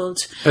field.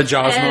 The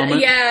Jaws moment.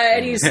 Yeah,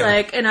 and he's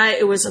like,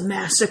 it was a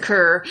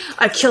massacre.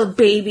 I killed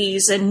babies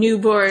and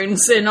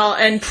newborns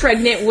and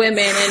pregnant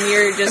women, and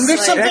you're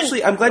just like...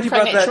 Actually, I'm glad you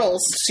brought that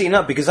scene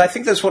up, because I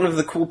think that's one of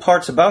the cool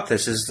parts about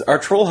this, is our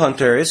troll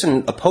hunter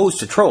isn't opposed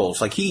to trolls.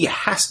 Like, he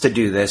has to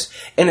do this,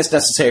 and it's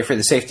necessary for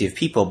the safety of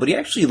people, but he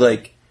actually,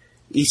 like,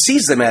 he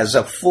sees them as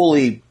a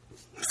fully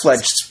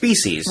fledged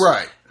species.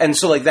 Right. And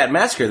so, like, that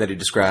massacre that he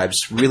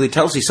describes really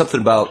tells you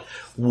something about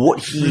what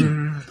he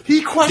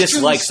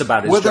dislikes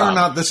about his whether job. or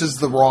not this is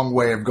the wrong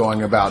way of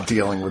going about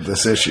dealing with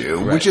this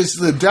issue, which is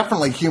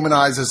definitely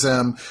humanizes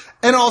him.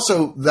 And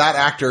also, that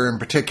actor in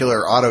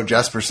particular, Otto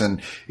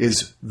Jesperson,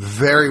 is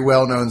very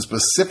well known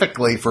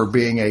specifically for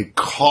being a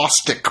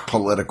caustic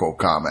political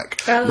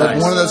comic. Like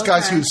one of those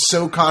guys who's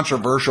so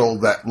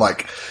controversial that,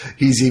 like,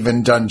 he's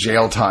even done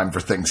jail time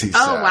for things he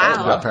said. Oh,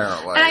 wow.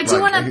 Apparently. And I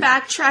do want to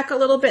backtrack a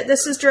little bit.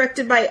 This is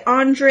directed by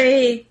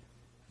Andre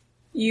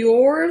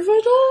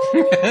Jorvedal?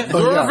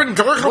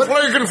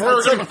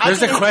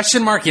 There's a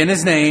question mark in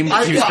his name. He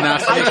was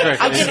pronouncing it correctly.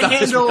 I can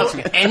handle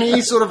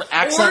any sort of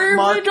accent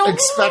mark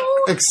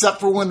except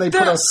for when they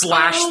put a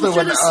slash through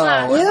an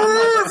O.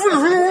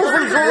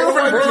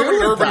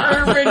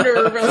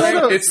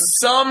 It's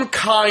some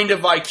kind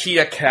of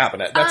IKEA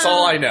cabinet. That's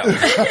all I know.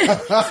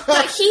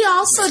 But he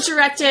also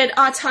directed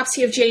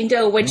Autopsy of Jane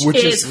Doe, which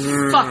is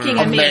fucking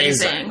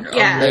amazing.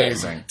 Yeah.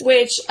 Amazing.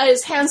 Which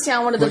is hands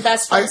down one of the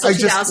best films of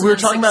 2016. We were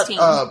talking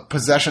about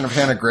Possession of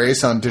Hannah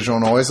Grace on Digital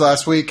Noise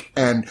last week,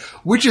 and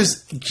which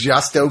is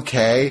just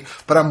okay,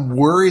 but I'm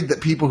worried that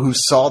people who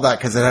saw that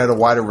because it had a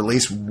wider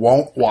release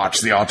won't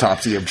watch the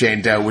Autopsy of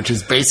Jane Doe, which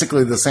is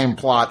basically the same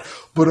plot,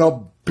 but a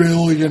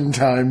billion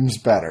times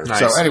better. Nice.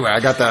 So anyway,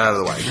 I got that out of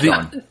the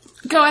way.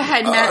 Go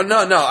ahead, Matt.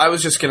 No, I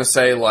was just going to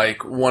say,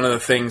 like, one of the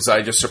things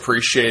I just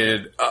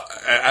appreciated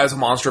as a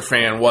monster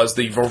fan was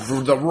the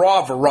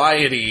raw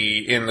variety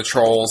in the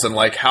trolls and,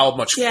 like, how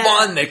much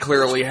fun they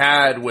clearly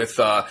had with,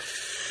 the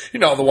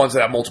ones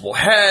that have multiple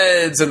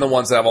heads and the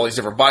ones that have all these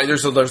different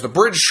bodies. There's the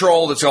bridge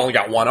troll that's only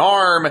got one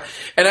arm.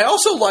 And I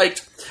also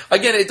liked,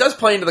 again, it does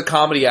play into the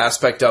comedy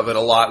aspect of it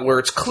a lot, where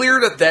it's clear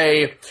that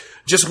they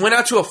just went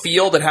out to a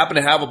field that happened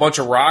to have a bunch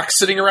of rocks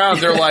sitting around.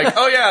 They're like,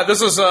 oh yeah,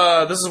 this is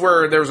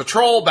where there was a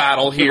troll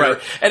battle here.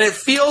 Right. And it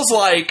feels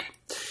like,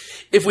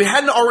 if we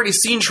hadn't already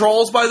seen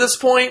trolls by this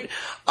point,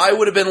 I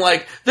would have been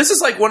like, this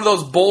is like one of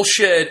those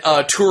bullshit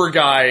tour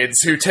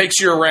guides who takes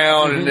you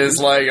around and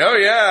is like, oh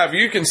yeah, if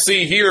you can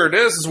see here,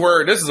 this is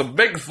a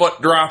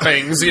Bigfoot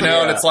droppings, and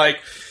it's like,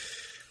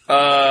 is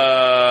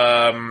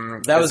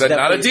that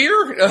not a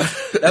deer?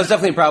 That was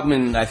definitely a problem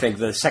in, I think,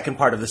 the second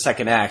part of the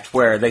second act,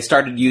 where they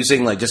started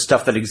using, like, just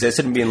stuff that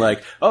existed and being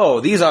like,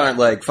 oh, these aren't,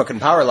 like, fucking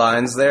power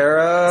lines, they're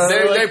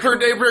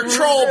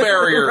troll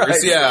barriers,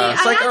 right. Yeah.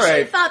 I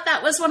actually thought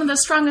that was one of the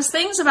strongest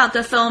things about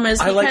the film is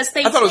because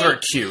I thought it was very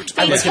cute.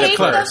 They take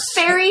the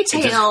fairy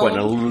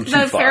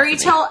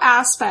tale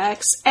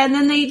aspects, and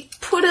then they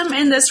put them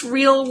in this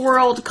real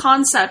world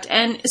concept,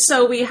 and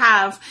so we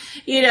have,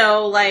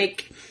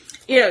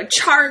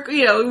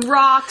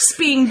 rocks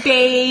being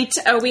bait.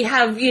 We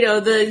have,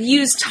 the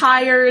used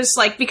tires,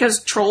 like,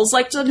 because trolls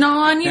like to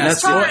gnaw on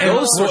used tires.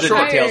 Those sort of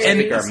details I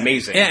think are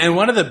amazing. And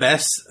one of the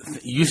best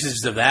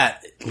usages of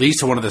that leads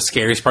to one of the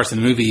scariest parts of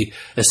the movie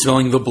is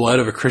smelling the blood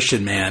of a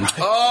Christian man.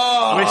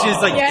 Oh, which is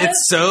like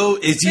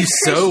it's used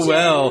so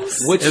well in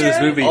this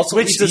movie. Also,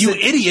 you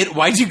idiot!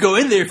 Why'd you go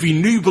in there if you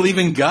knew you believe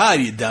in God,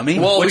 you dummy?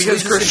 Well,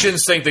 because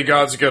Christians think that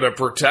God's going to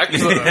protect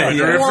them.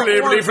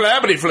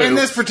 In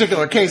this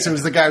particular case, it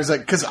was the guy who was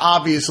like, because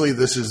obviously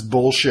this is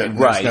bullshit.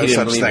 Right, There's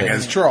no such thing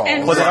as trolls.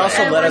 But it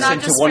also led us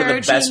into one of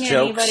the best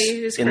jokes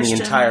in the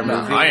entire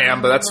movie. I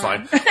am, but that's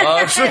fine. No,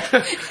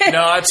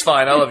 it's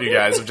fine. I love you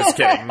guys. I'm just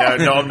kidding.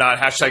 No, I'm not.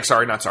 Hashtag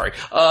sorry, not sorry.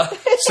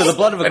 So the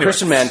blood of a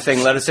Christian man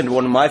thing led us into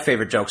one of my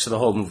favorite jokes of the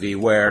whole movie,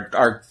 where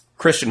our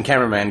Christian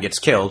cameraman gets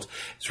killed.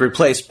 It's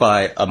replaced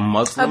by a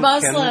Muslim.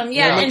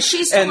 And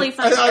she's totally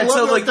fine. I love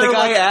so, like, the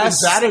guy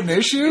asks, "Is that an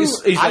issue?"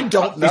 I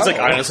don't know. He's like,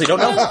 "I honestly don't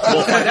know."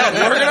 We'll find out.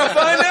 We're gonna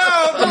find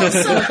out.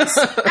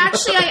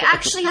 Actually, I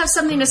actually have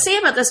something to say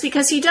about this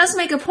because he does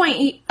make a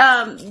point.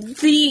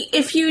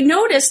 If you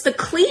notice, the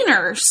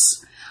cleaners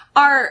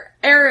are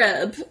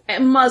Arab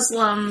and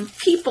Muslim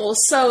people.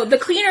 So the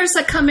cleaners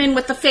that come in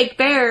with the fake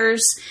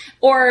bears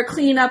or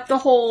clean up the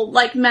whole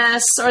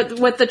mess or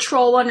with the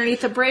troll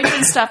underneath the bridge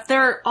and stuff,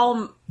 they're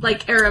all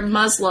Arab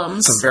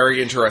Muslims. It's a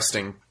very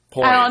interesting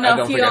point. I don't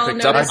know if you all I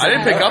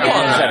didn't pick up on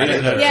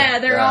that. Yeah,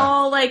 they're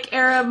all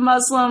Arab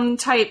Muslim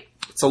type.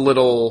 It's a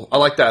little. I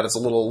like that. It's a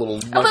little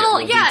detail.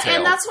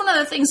 And that's one of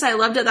the things I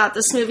loved about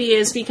this movie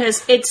is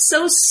because it's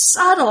so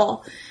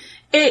subtle.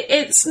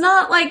 It's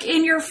not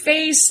in your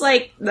face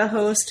like The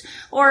Host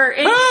or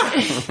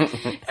this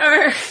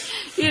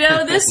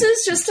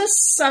is just a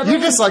subtle. You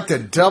just like to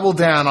double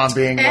down on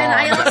being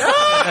wrong.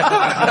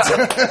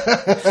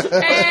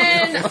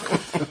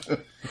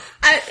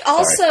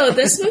 Also,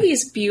 this movie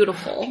is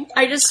beautiful.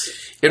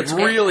 It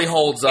really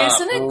holds up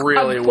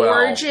really well.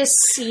 Gorgeous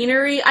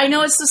scenery. I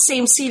know it's the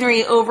same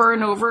scenery over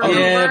and over and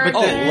over.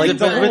 But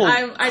the whole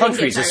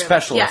country's a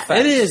special effect.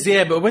 It is,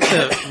 yeah. But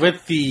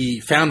with the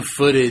found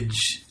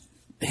footage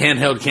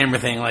handheld camera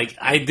thing, I've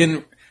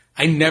seen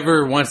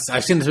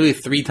this movie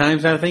 3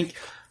 times, I think.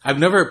 I've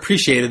never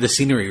appreciated the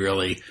scenery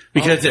really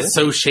because it's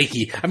so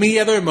shaky. I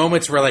mean, there are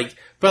moments where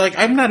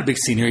I'm not a big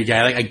scenery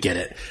guy. I get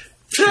it.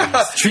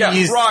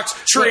 Trees, rocks,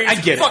 trees, I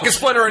get it. Fucking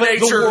splendor of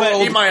nature,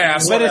 eat my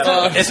ass. But it's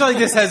not like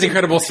this has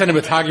incredible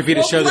cinematography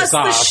to show this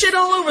off. The shit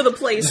all over the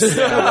place.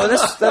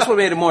 That's what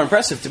made it more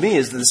impressive to me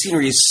is that the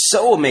scenery is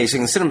so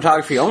amazing. The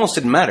cinematography almost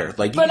didn't matter. You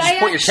can just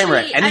point your camera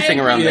at anything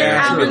around there.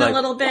 I agree with Alan a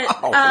little bit.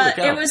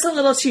 It was a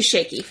little too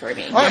shaky for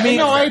me.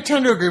 I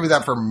tend to agree with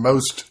that for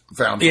most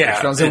found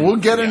footage films, and we'll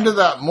get into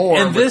that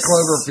more with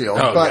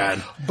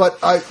Cloverfield. But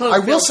I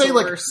will say,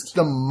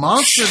 the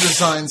monster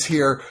designs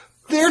here.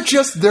 They're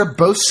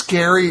both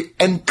scary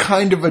and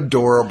kind of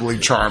adorably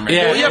charming.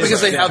 Yeah,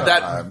 because they have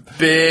that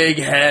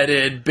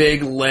big-headed,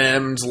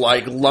 big-limbed,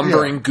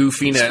 lumbering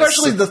goofiness.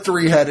 Especially the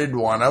 3-headed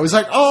one. I was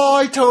like, oh,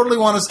 I totally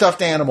want a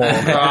stuffed animal.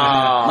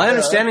 My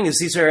understanding is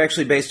these are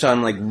actually based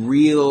on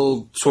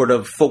real sort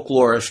of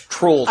folklorish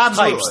troll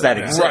types that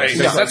exist. Right,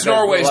 that's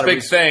Norway's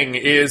big thing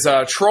is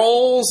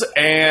trolls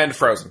and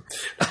Frozen.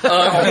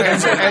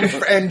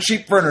 and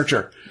cheap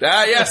furniture.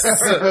 Yes.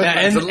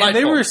 And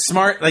they were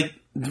smart,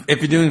 if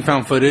you're doing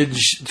found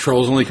footage,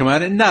 trolls only come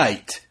out at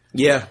night.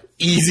 Yeah.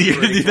 Easier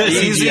to do that.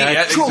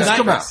 Yeah, trolls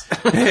come out.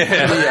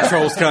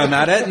 Trolls come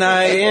out at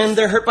night. And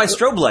they're hurt by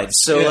strobe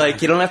lights, so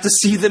you don't have to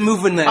see them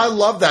moving that. I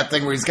love that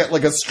thing where he's got a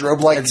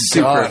strobe light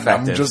super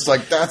effective. I'm just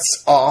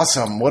that's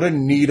awesome. What a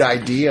neat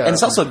idea. And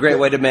it's also a great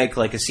way to make a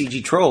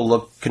CG troll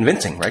look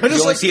convincing, right? Because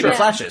you only see it in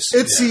flashes.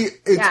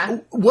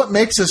 What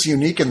makes us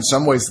unique in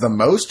some ways the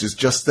most is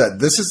just that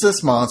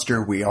this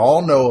monster we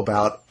all know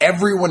about,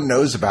 everyone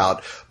knows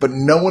about, but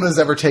no one has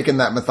ever taken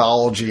that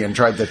mythology and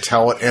tried to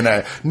tell it in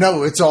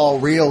it's all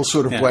real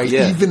sort of way,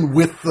 even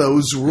with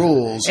those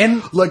rules.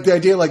 And the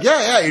idea,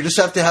 you just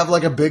have to have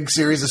a big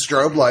series of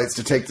strobe lights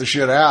to take the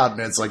shit out,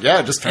 and it's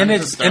just turn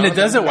it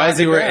does it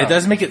wisely where it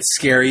does make it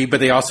scary, but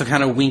they also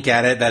kind of wink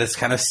at it that it's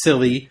kind of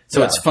silly,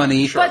 so it's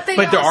funny. Sure.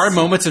 But there are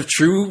moments of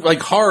true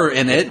horror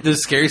in it.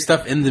 There's scary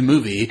stuff in the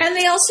movie, and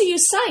they also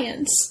use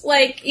science,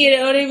 you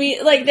know what I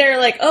mean?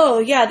 They're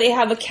they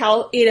have a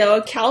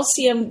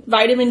calcium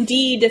vitamin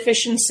D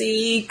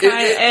deficiency.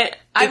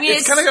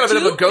 It's kind of got a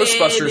bit of a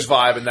Ghostbusters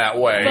vibe in that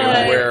way,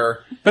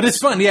 but it's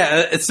fun.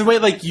 Yeah, it's the way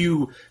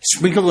you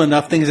sprinkle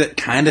enough things that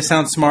kind of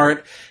sound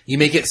smart. You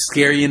make it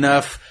scary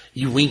enough.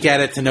 You wink at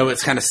it to know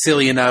it's kind of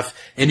silly enough,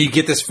 and you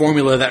get this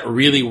formula that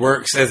really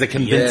works as a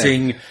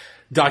convincing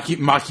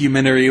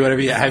mockumentary, whatever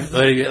you have.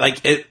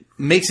 It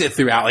makes it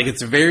throughout.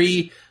 It's a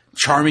very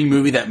charming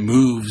movie that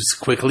moves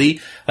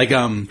quickly.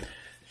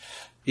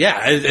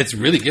 Yeah, it's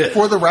really good.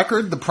 For the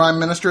record, the Prime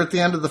Minister at the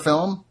end of the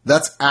film,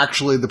 that's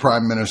actually the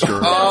Prime Minister.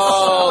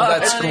 Oh,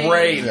 that's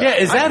great. Yeah,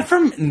 is that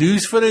from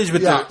news footage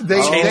with Yeah, the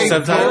they changed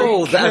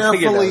subtitles? very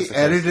carefully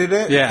edited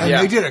it, Yeah. and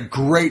Yeah. they did a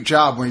great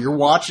job. When you're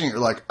watching it, you're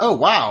like, oh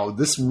wow,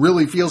 this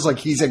really feels like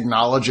he's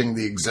acknowledging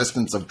the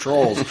existence of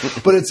trolls,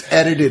 but it's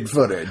edited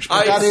footage.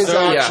 But that is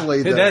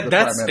actually the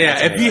That's prime yeah.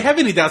 minister. If you have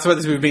any doubts about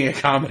this movie being a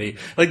comedy,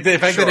 like the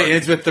fact that it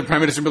ends with the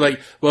prime minister be like,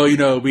 "Well,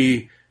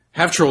 we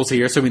have trolls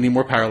here, so we need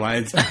more power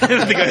lines." The guy's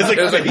like,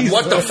 It was like,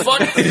 what the fuck?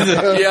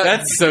 Yeah,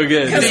 that's so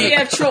good. Because we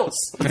have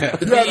trolls. Yeah,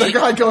 the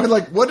guy going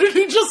like, what did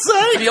he just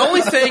say? the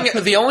only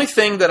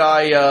thing that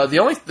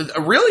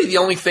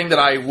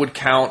I would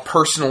count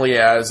personally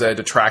as a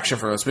detraction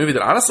from this movie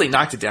that honestly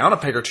knocked it down a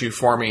peg or two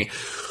for me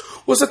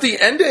was that the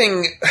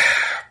ending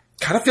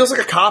kind of feels like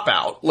a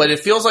cop-out. Like,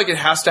 it feels like it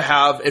has to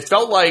have... It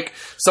felt like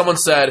someone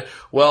said,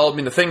 well, I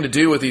mean, the thing to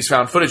do with these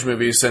found footage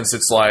movies, since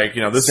it's like,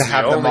 this To is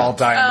have the them only... all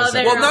die in the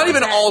same Well, not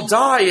even all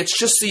die. It's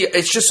just like,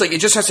 it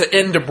just has to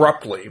end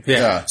abruptly.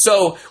 Yeah.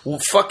 So,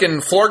 fucking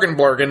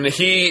Florgenborgen,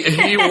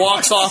 he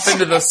walks off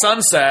into the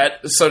sunset,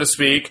 so to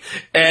speak,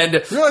 and...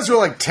 You realize we're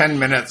like 10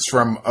 minutes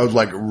from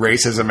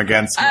racism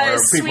against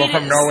people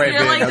from Norway you're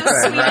being like a the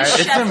thing, right?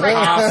 Swedish chef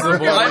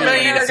impossible.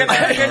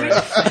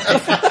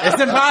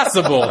 It's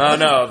impossible. Oh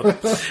no,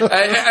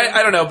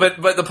 I don't know,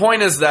 but the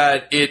point is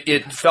that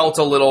it felt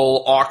a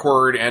little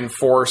awkward and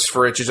forced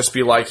for it to just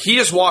be like he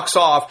just walks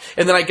off,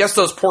 and then I guess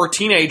those poor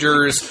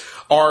teenagers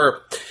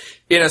are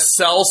in a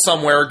cell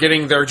somewhere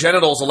getting their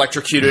genitals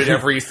electrocuted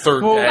every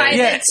third day. By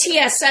Yeah. the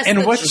TSS, And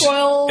the what's-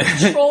 troll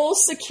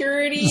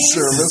security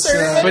Service,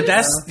 service. But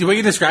that's the way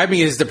you're describing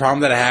it is the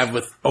problem that I have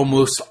with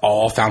almost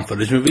all found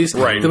footage movies.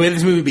 Right. The way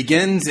this movie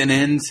begins and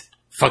ends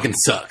fucking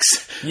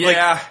sucks. Yeah.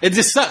 Like, it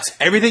just sucks.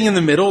 Everything in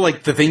the middle,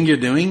 like the thing you're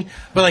doing,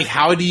 but like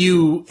how do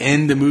you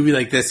end a movie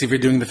like this if you're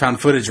doing the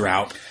found footage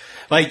route?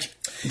 Like,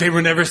 they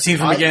were never seen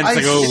from again. It's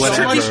like, oh,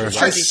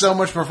 whatever. I so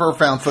much prefer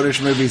found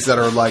footage movies that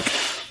are like,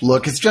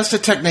 look, it's just a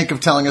technique of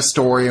telling a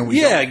story, and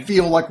we don't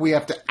feel like we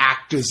have to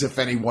act as if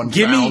anyone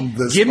found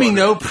this. Give me footage.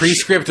 no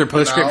pre-script or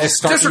post-script. No. Just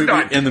start the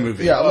movie in the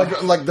movie. Yeah,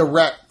 like the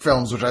Wreck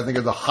films, which I think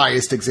are the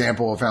highest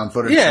example of found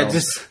footage. Yeah, films,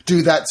 just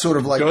do that sort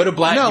of like go to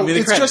black, No, give me the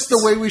it's just credits.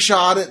 the way we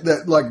shot it.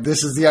 That like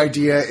this is the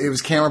idea. It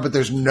was camera, but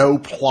there's no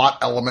plot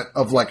element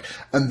of like.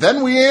 And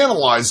then we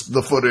analyzed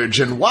the footage,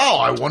 and wow,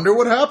 I wonder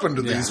what happened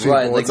to these people.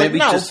 Right, like it's like maybe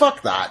no, just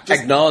fuck that.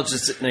 Just Acknowledge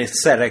it's an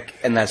aesthetic,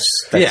 and that's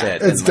Yeah,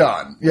 it. it's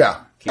done. Yeah.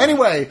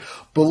 Anyway,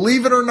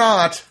 believe it or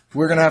not,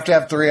 we're gonna have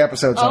 3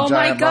 episodes on Oh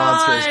Giant my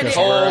God. Monsters. 'cause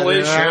Holy we're at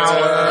an shit.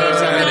 hour.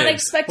 I did not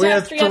expect We to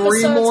have have 3 3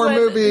 episodes more with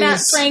movies. Matt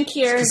Frank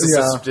here. Yeah. It's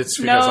because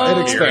No.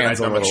 I'm It here and expands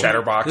a I'm a little.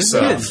 chatterbox. This is So.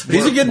 good.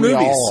 These are good We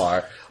movies. all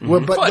are. Well,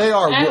 but they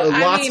are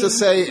lots to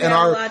say, and a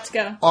lot to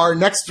go. our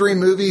next 3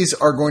 movies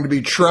are going to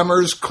be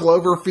Tremors,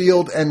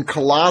 Cloverfield, and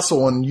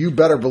Colossal, and you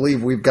better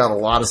believe we've got a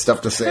lot of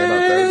stuff to say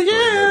about those 3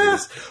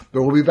 movies.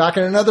 But we'll be back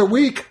in another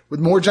week with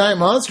more Giant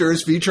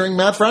Monsters featuring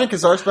Matt Frank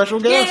as our special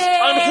guest. Yay!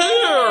 I'm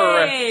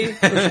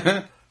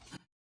here!